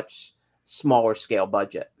on a much smaller scale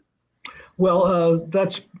budget. Well,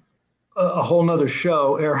 that's a whole nother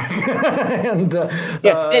show, Eric. And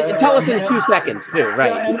tell us in 2 seconds too,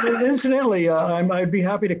 right? And incidentally, I'd be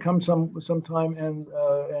happy to come sometime and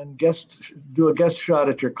do a guest shot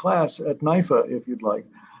at your class at NYFA if you'd like.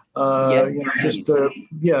 Yes.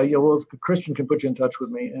 Well, Christian can put you in touch with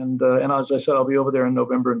me, and as I said, I'll be over there in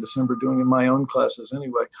November and December doing my own classes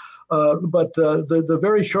anyway. But the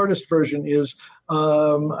very shortest version is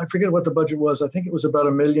I forget what the budget was. I think it was about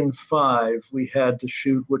 $1.5 million we had to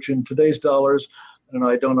shoot, which in today's dollars,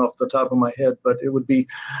 I don't know off the top of my head, but it would be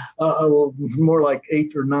more like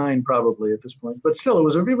 8 or 9 probably at this point. But still, it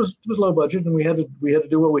was low budget, and we had to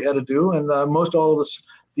do what we had to do, and most all of us.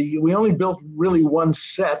 We only built really one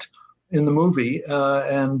set in the movie,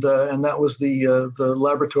 and that was the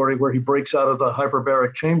laboratory where he breaks out of the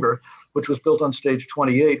hyperbaric chamber, which was built on stage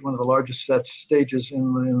 28, one of the largest stages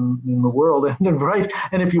in the world.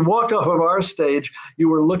 And if you walked off of our stage, you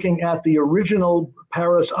were looking at the original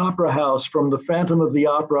Paris Opera House from the Phantom of the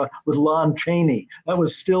Opera with Lon Chaney. That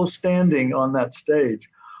was still standing on that stage.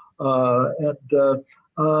 But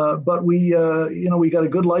we got a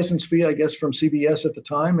good license fee, I guess, from CBS at the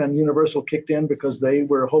time, and Universal kicked in because they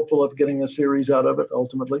were hopeful of getting a series out of it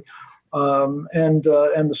ultimately. And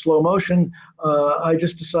the slow motion, I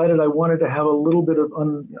just decided I wanted to have a little bit of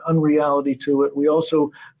unreality to it. We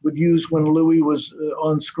also would use, when Louis was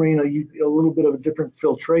on screen, a little bit of a different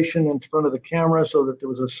filtration in front of the camera so that there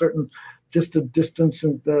was just a distance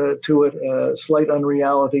to it, slight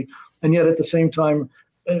unreality. And yet at the same time,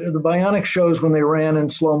 the Bionic shows, when they ran in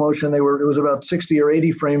slow motion, it was about 60 or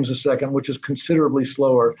 80 frames a second, which is considerably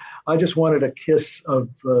slower. I just wanted a kiss of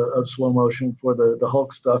slow motion for the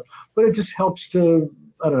Hulk stuff, but it just helps to,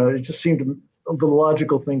 I don't know, it just seemed the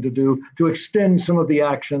logical thing to do, to extend some of the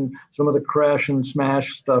action, some of the crash and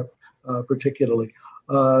smash stuff, particularly.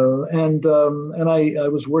 And I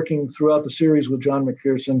was working throughout the series with John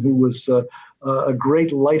McPherson, who was a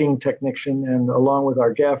great lighting technician, and along with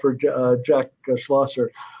our gaffer, Jack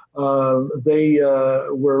Schlosser. They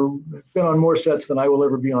been on more sets than I will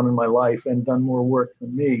ever be on in my life and done more work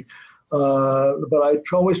than me. But I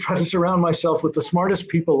always try to surround myself with the smartest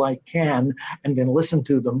people I can, and then listen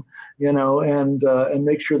to them, and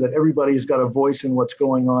make sure that everybody's got a voice in what's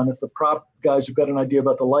going on. If the prop guys have got an idea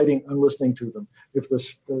about the lighting, I'm listening to them. If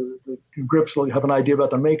the grips have an idea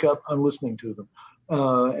about the makeup, I'm listening to them.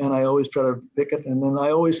 And I always try to pick it. And then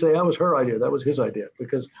I always say, that was her idea, that was his idea,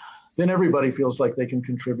 because then everybody feels like they can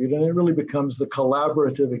contribute. And it really becomes the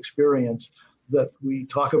collaborative experience that we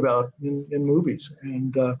talk about in movies.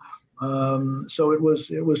 And so it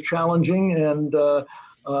was challenging, and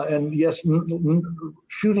yes,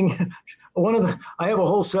 shooting. I have a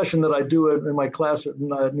whole session that I do in my class at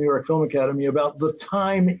New York Film Academy about the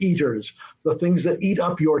time eaters, the things that eat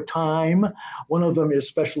up your time. One of them is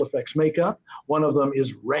special effects makeup. One of them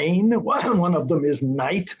is rain. One of them is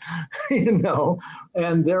night. And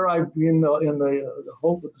there in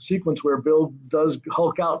the sequence where Bill does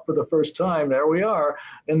Hulk out for the first time, there we are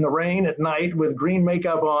in the rain at night with green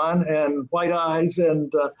makeup on and white eyes,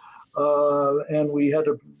 and we had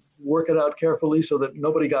to work it out carefully so that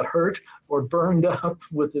nobody got hurt or burned up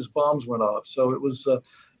with his bombs went off. So it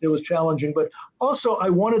was challenging, but also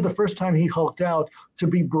I wanted the first time he hulked out to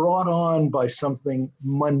be brought on by something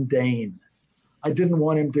mundane. I didn't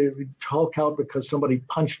want him to hulk out because somebody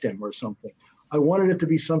punched him or something. I wanted it to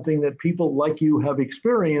be something that people like you have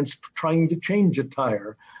experienced trying to change a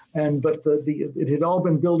tire. But it had all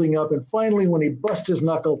been building up, and finally when he bust his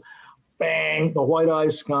knuckle, bang, the white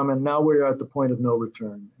eyes come, and now we're at the point of no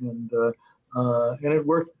return. And it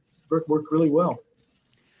worked really well.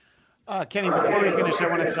 Kenny, before we finish, I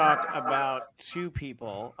want to talk about two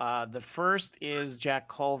people. The first is Jack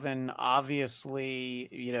Colvin. Obviously,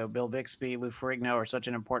 Bill Bixby, Lou Ferrigno are such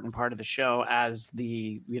an important part of the show as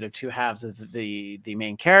the two halves of the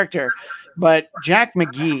main character. But Jack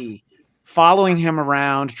McGee, following him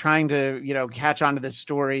around, trying to, catch on to this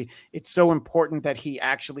story. It's so important that he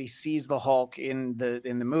actually sees the Hulk in the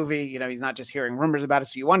movie. He's not just hearing rumors about it.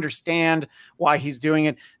 So you understand why he's doing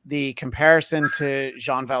it. The comparison to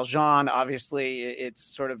Jean Valjean, obviously it's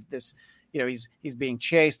sort of this, he's being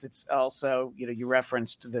chased. It's also, you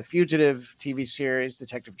referenced the Fugitive TV series,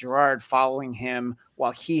 Detective Gerard following him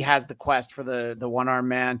while he has the quest for the one-armed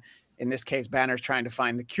man. In this case, Banner's trying to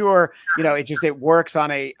find the cure. It works on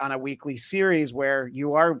a weekly series where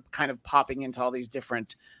you are kind of popping into all these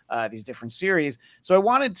different series. So I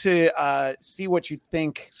wanted to see what you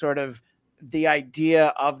think, sort of the idea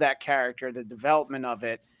of that character, the development of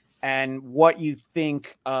it, and what you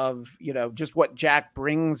think of, just what Jack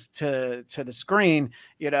brings to the screen.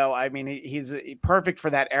 He's perfect for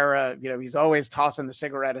that era. He's always tossing the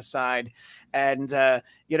cigarette aside. And,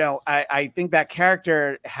 I think that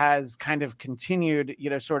character has kind of continued,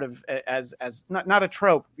 sort of as not a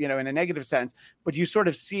trope, in a negative sense, but you sort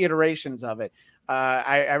of see iterations of it.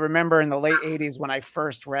 I remember in the late 80s when I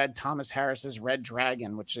first read Thomas Harris's Red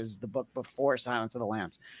Dragon, which is the book before Silence of the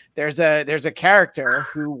Lambs. There's a character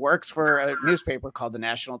who works for a newspaper called the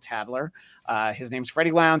National Tattler. His name's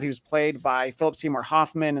Freddie Lowndes. He was played by Philip Seymour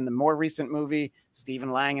Hoffman in the more recent movie, Stephen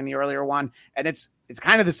Lang in the earlier one. And it's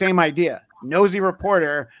kind of the same idea. Nosy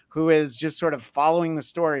reporter who is just sort of following the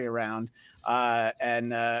story around.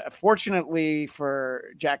 Fortunately for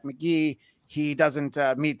Jack McGee, he doesn't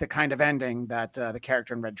meet the kind of ending that the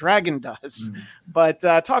character in Red Dragon does. But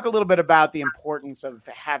talk a little bit about the importance of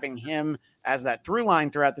having him as that through line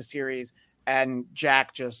throughout the series and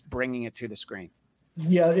Jack just bringing it to the screen.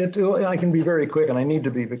 Yeah, I can be very quick, and I need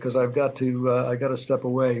to be because I've got to step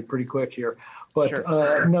away pretty quick here. But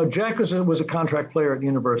sure. No, Jack was a contract player at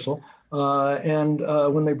Universal. And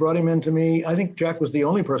when they brought him into me, I think Jack was the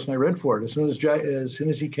only person I read for it. As soon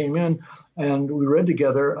as he came in and we read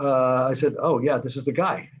together, I said, oh, yeah, this is the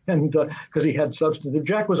guy. And because he had substantive.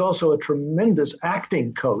 Jack was also a tremendous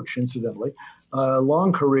acting coach, incidentally,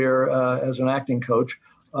 long career as an acting coach.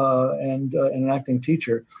 and an acting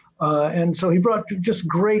teacher. And so he brought just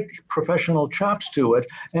great professional chops to it.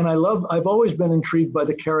 And I've always been intrigued by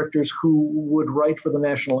the characters who would write for the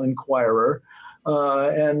National Enquirer.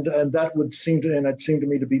 And that would seem to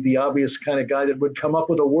me to be the obvious kind of guy that would come up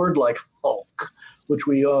with a word like Hulk, which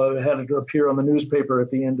we had it appear on the newspaper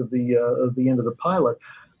at the end of the pilot.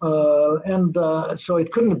 So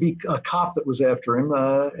it couldn't be a cop that was after him.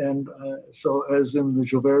 So as in the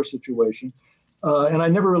Javert situation. And I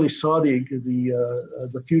never really saw the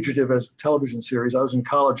Fugitive as a television series. I was in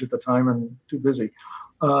college at the time and too busy.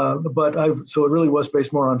 So it really was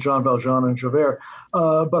based more on Jean Valjean and Javert.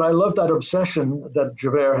 But I loved that obsession that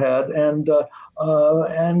Javert had, and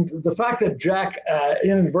the fact that Jack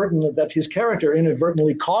that his character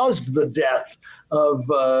inadvertently caused the death of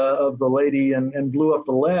the lady and blew up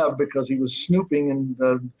the lab because he was snooping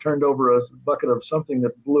and turned over a bucket of something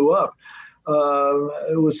that blew up.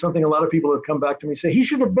 It was something a lot of people have come back to me and say he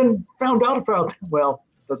should have been found out about. Well,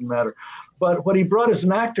 it doesn't matter. But what he brought as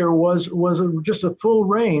an actor was just a full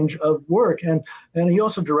range of work, and he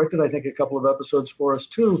also directed, I think, a couple of episodes for us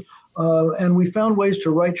too. And we found ways to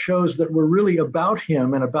write shows that were really about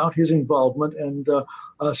him and about his involvement. And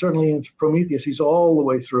certainly in Prometheus, he's all the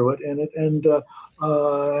way through it. And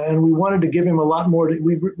we wanted to give him a lot more.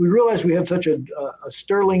 We realized we had such a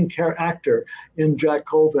sterling actor in Jack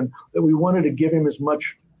Colvin that we wanted to give him as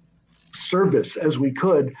much service as we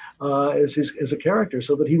could as a character,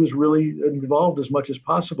 so that he was really involved as much as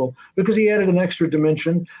possible, because he added an extra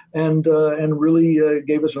dimension and really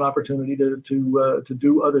gave us an opportunity to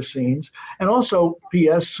do other scenes, and also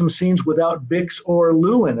P.S. some scenes without Bix or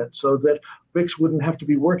Lou in it, so that Bix wouldn't have to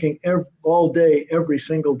be working all day, every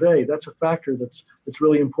single day. That's a factor that's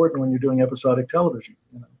really important when you're doing episodic television.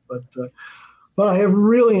 But I have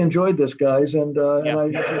really enjoyed this, guys, and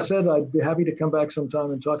as I said, I'd be happy to come back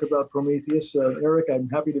sometime and talk about Prometheus. Eric, I'm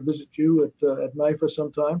happy to visit you at NIFA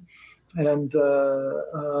sometime, and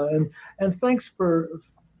thanks for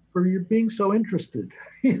you being so interested,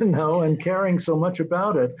 and caring so much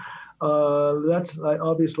about it. That's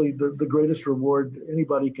obviously the greatest reward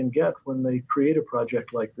anybody can get when they create a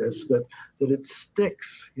project like this, that it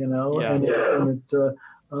sticks, and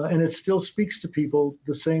it still speaks to people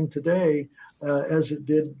the same today as it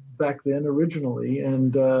did back then originally,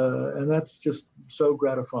 and that's just so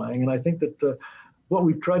gratifying. And I think that what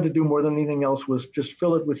we tried to do more than anything else was just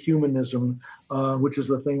fill it with humanism, which is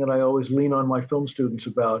the thing that I always lean on my film students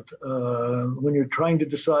about. When you're trying to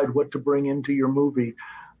decide what to bring into your movie,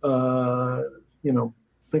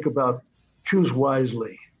 think about, choose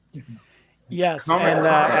wisely. Yes, and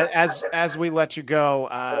as we let you go,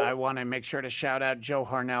 I want to make sure to shout out Joe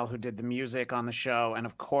Harnell, who did the music on the show, and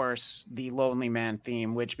of course the Lonely Man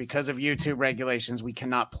theme, which because of YouTube regulations we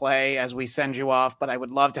cannot play as we send you off. But I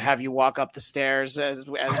would love to have you walk up the stairs as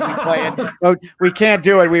we play it. But we can't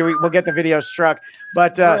do it. We'll get the video struck.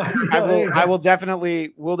 But we'll definitely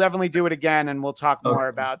do it again, and we'll talk more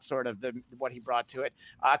about sort of what he brought to it.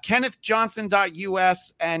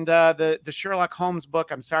 KennethJohnson.us and the Sherlock Holmes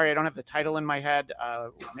book. I'm sorry, I don't have the title in my head.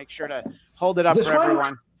 Make sure to hold it up for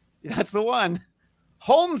everyone. That's the one.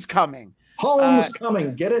 Homecoming.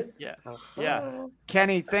 Get it? Yeah.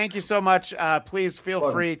 Kenny, thank you so much. Please feel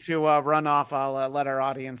free to run off. I'll let our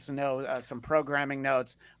audience know some programming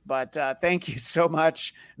notes. But thank you so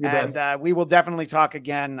much. And we will definitely talk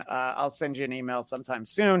again. I'll send you an email sometime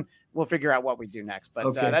soon. We'll figure out what we do next.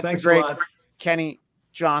 But that's the great Kenny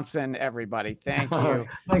Johnson, everybody. Thank you.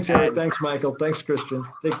 Thanks, Eric. Thanks, Michael. Thanks, Christian.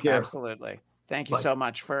 Take care. Absolutely. Thank you so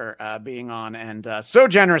much for being on and so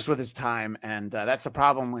generous with his time. And that's the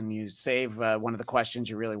problem when you save one of the questions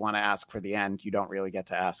you really want to ask for the end. You don't really get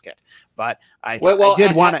to ask it. But I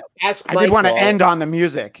did want to end on the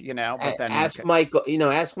music, But then ask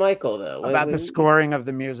Michael though about the scoring of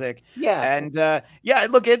the music. Yeah, and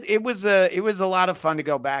look, it was a lot of fun to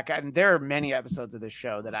go back, and there are many episodes of this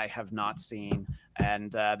show that I have not seen.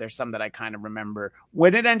 And there's some that I kind of remember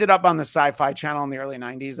when it ended up on the Sci-Fi Channel in the early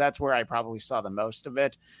 90s. That's where I probably saw the most of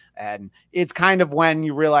it. And it's kind of when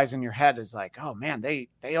you realize in your head is like, oh man, they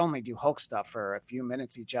only do Hulk stuff for a few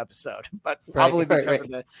minutes each episode, but probably because of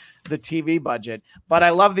the TV budget. But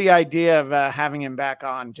I love the idea of having him back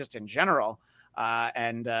on just in general.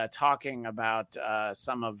 And talking about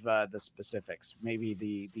some of the specifics, maybe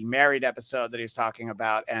the married episode that he's talking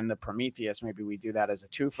about and the Prometheus. Maybe we do that as a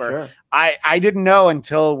twofer. Sure. I didn't know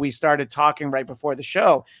until we started talking right before the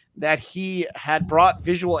show that he had brought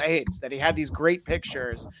visual aids, that he had these great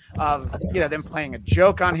pictures of them playing a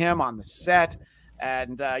joke on him on the set.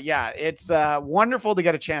 And it's wonderful to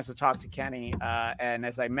get a chance to talk to Kenny. And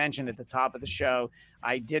as I mentioned at the top of the show,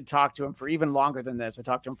 I did talk to him for even longer than this. I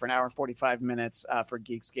talked to him for an hour and 45 minutes for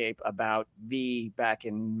Geekscape about V back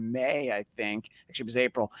in May, I think. Actually, it was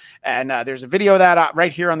April. And there's a video of that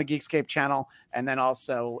right here on the Geekscape channel. And then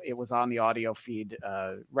also it was on the audio feed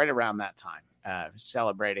right around that time,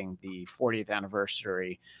 celebrating the 40th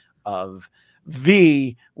anniversary of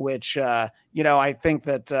V, which I think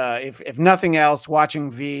that if nothing else,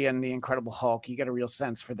 watching V and the Incredible Hulk, you get a real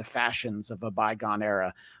sense for the fashions of a bygone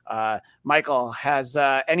era. Michael, has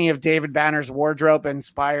any of David Banner's wardrobe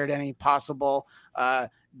inspired any possible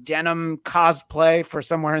denim cosplay for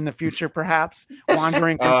somewhere in the future, perhaps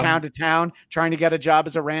wandering from town to town trying to get a job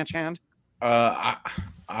as a ranch hand?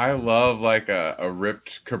 I love like a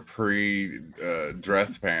ripped capri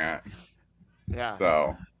dress pant. Yeah.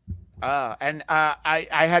 So.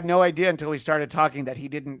 I had no idea until we started talking that he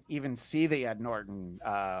didn't even see the Ed Norton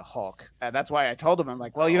Hulk. That's why I told him, I'm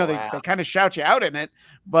like, well, they kind of shout you out in it,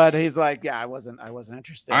 but he's like, yeah, I wasn't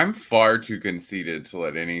interested. I'm far too conceited to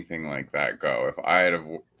let anything like that go. If I had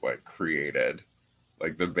created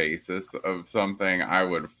like the basis of something, I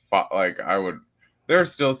would. There are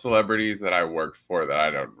still celebrities that I worked for that I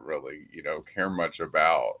don't really, care much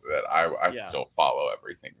about, that I still follow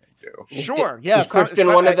everything they do. Sure. Yes. Is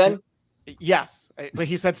Christian one of them? Yes, but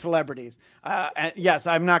he said celebrities. And yes,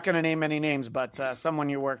 I'm not going to name any names, but someone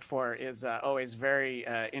you worked for is always very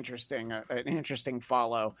interesting, an interesting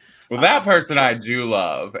follow. Well, that person I do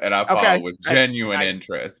love, and I follow with genuine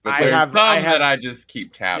interest. But there's some that I just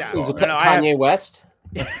keep tabs on. Is it Kanye West?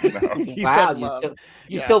 No. He wow, said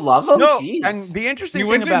you still love him? No, Jeez. and the interesting he thing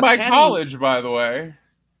went to about my Kenny, college, by the way.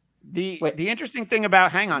 The interesting thing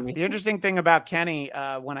about the interesting thing about Kenny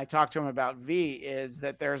when I talked to him about V is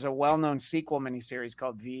that there's a well-known sequel miniseries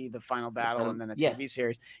called V: The Final Battle, and then a TV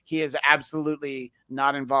series. He is absolutely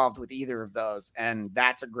not involved with either of those, and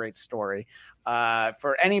that's a great story.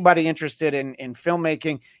 For anybody interested in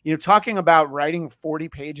filmmaking, talking about writing 40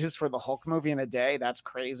 pages for the Hulk movie in a day, that's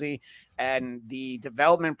crazy. And the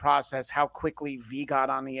development process, how quickly V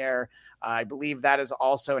got on the air, I believe that is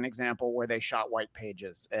also an example where they shot white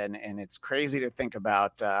pages. And it's crazy to think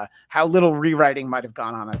about how little rewriting might have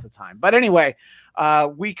gone on at the time. But anyway,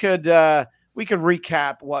 we could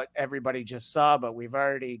recap what everybody just saw, but we've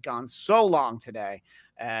already gone so long today.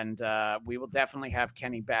 And we will definitely have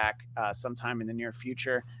Kenny back sometime in the near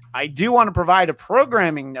future. I do want to provide a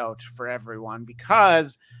programming note for everyone,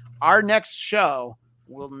 because our next show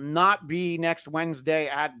will not be next Wednesday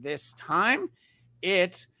at this time.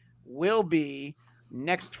 It will be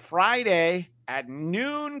next Friday at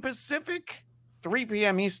noon Pacific, 3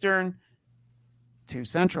 p.m. Eastern, 2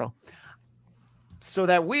 Central, so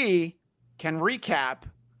that we can recap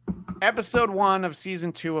episode 1 of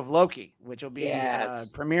season 2 of Loki, which will be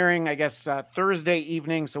premiering, I guess, Thursday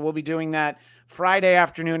evening. So we'll be doing that Friday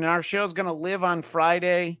afternoon, and our show's going to live on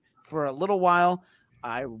Friday for a little while.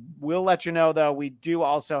 I will let you know, though, we do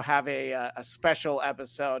also have a special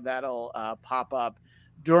episode that'll pop up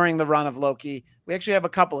during the run of Loki. We actually have a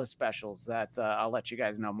couple of specials that I'll let you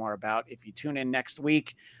guys know more about if you tune in next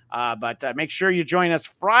week. But make sure you join us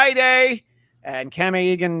Friday. And Cam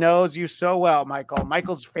Egan knows you so well, Michael.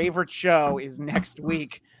 Michael's favorite show is next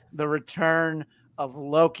week, the return of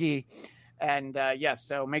Loki. And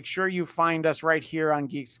so make sure you find us right here on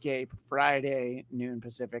Geekscape, Friday, noon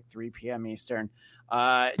Pacific, 3 p.m. Eastern.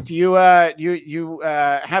 Do you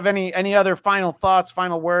have any other final thoughts,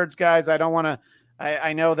 final words, guys? I don't want to.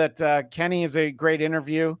 I know that Kenny is a great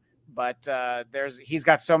interview, but he's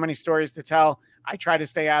got so many stories to tell. I try to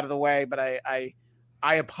stay out of the way, but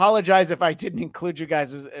I apologize if I didn't include you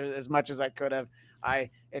guys as much as I could have.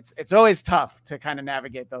 It's always tough to kind of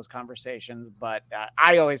navigate those conversations, but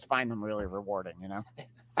I always find them really rewarding.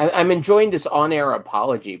 I'm enjoying this on-air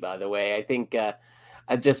apology, by the way. I think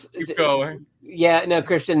I just keep going. Yeah, no,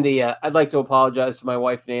 Christian. I'd like to apologize to my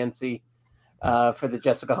wife Nancy for the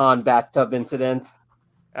Jessica Hahn bathtub incident.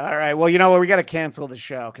 All right. Well, you know what? We got to cancel the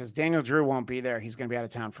show because Daniel Drew won't be there. He's going to be out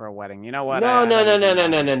of town for a wedding. You know what? No.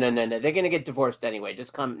 They're going to get divorced anyway.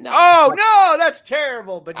 Just come. No. Oh no, that's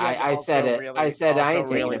terrible. But I said it. Really, I said I ain't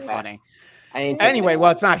really taking it funny. Anyway,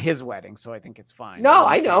 well, it's not his wedding, so I think it's fine. No,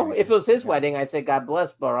 I know. If it was his wedding, I'd say God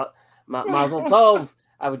bless, Mazel Tov.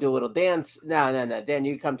 I would do a little dance. No. Dan,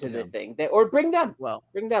 you come to the thing. Or bring them. Well,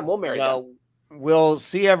 bring them. We'll marry them. We'll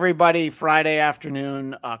see everybody Friday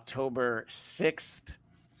afternoon, October 6th.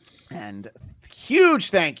 And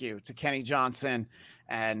huge thank you to Kenny Johnson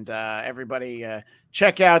and everybody.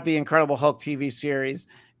 Check out the Incredible Hulk TV series.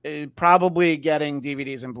 probably getting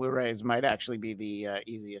DVDs and Blu-rays might actually be the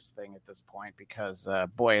easiest thing at this point because,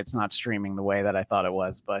 boy, it's not streaming the way that I thought it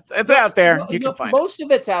was. But it's out there. You can find most of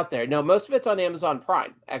it's out there. No, most of it's on Amazon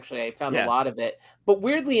Prime. Actually, I found a lot of it. But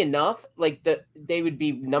weirdly enough, like they would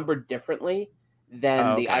be numbered differently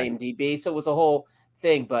than the IMDb. So it was a whole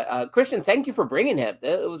thing. But Christian, thank you for bringing him.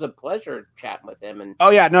 It was a pleasure chatting with him. And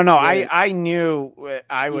I knew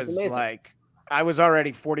I was like. I was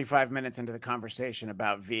already 45 minutes into the conversation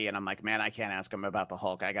about V, and I'm like, man, I can't ask him about the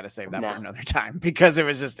Hulk. I got to save that for another time because it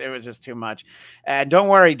was just too much. And don't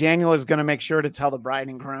worry, Daniel is going to make sure to tell the bride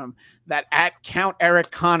and groom that at Count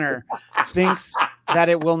Eric Connor thinks that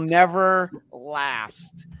it will never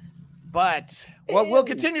last. But what will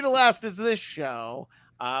continue to last is this show.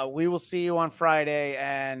 We will see you on Friday.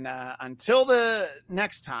 And until the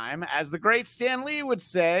next time, as the great Stan Lee would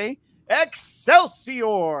say,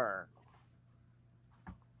 Excelsior!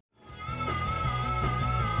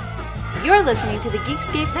 You're listening to the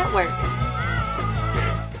Geekscape Network.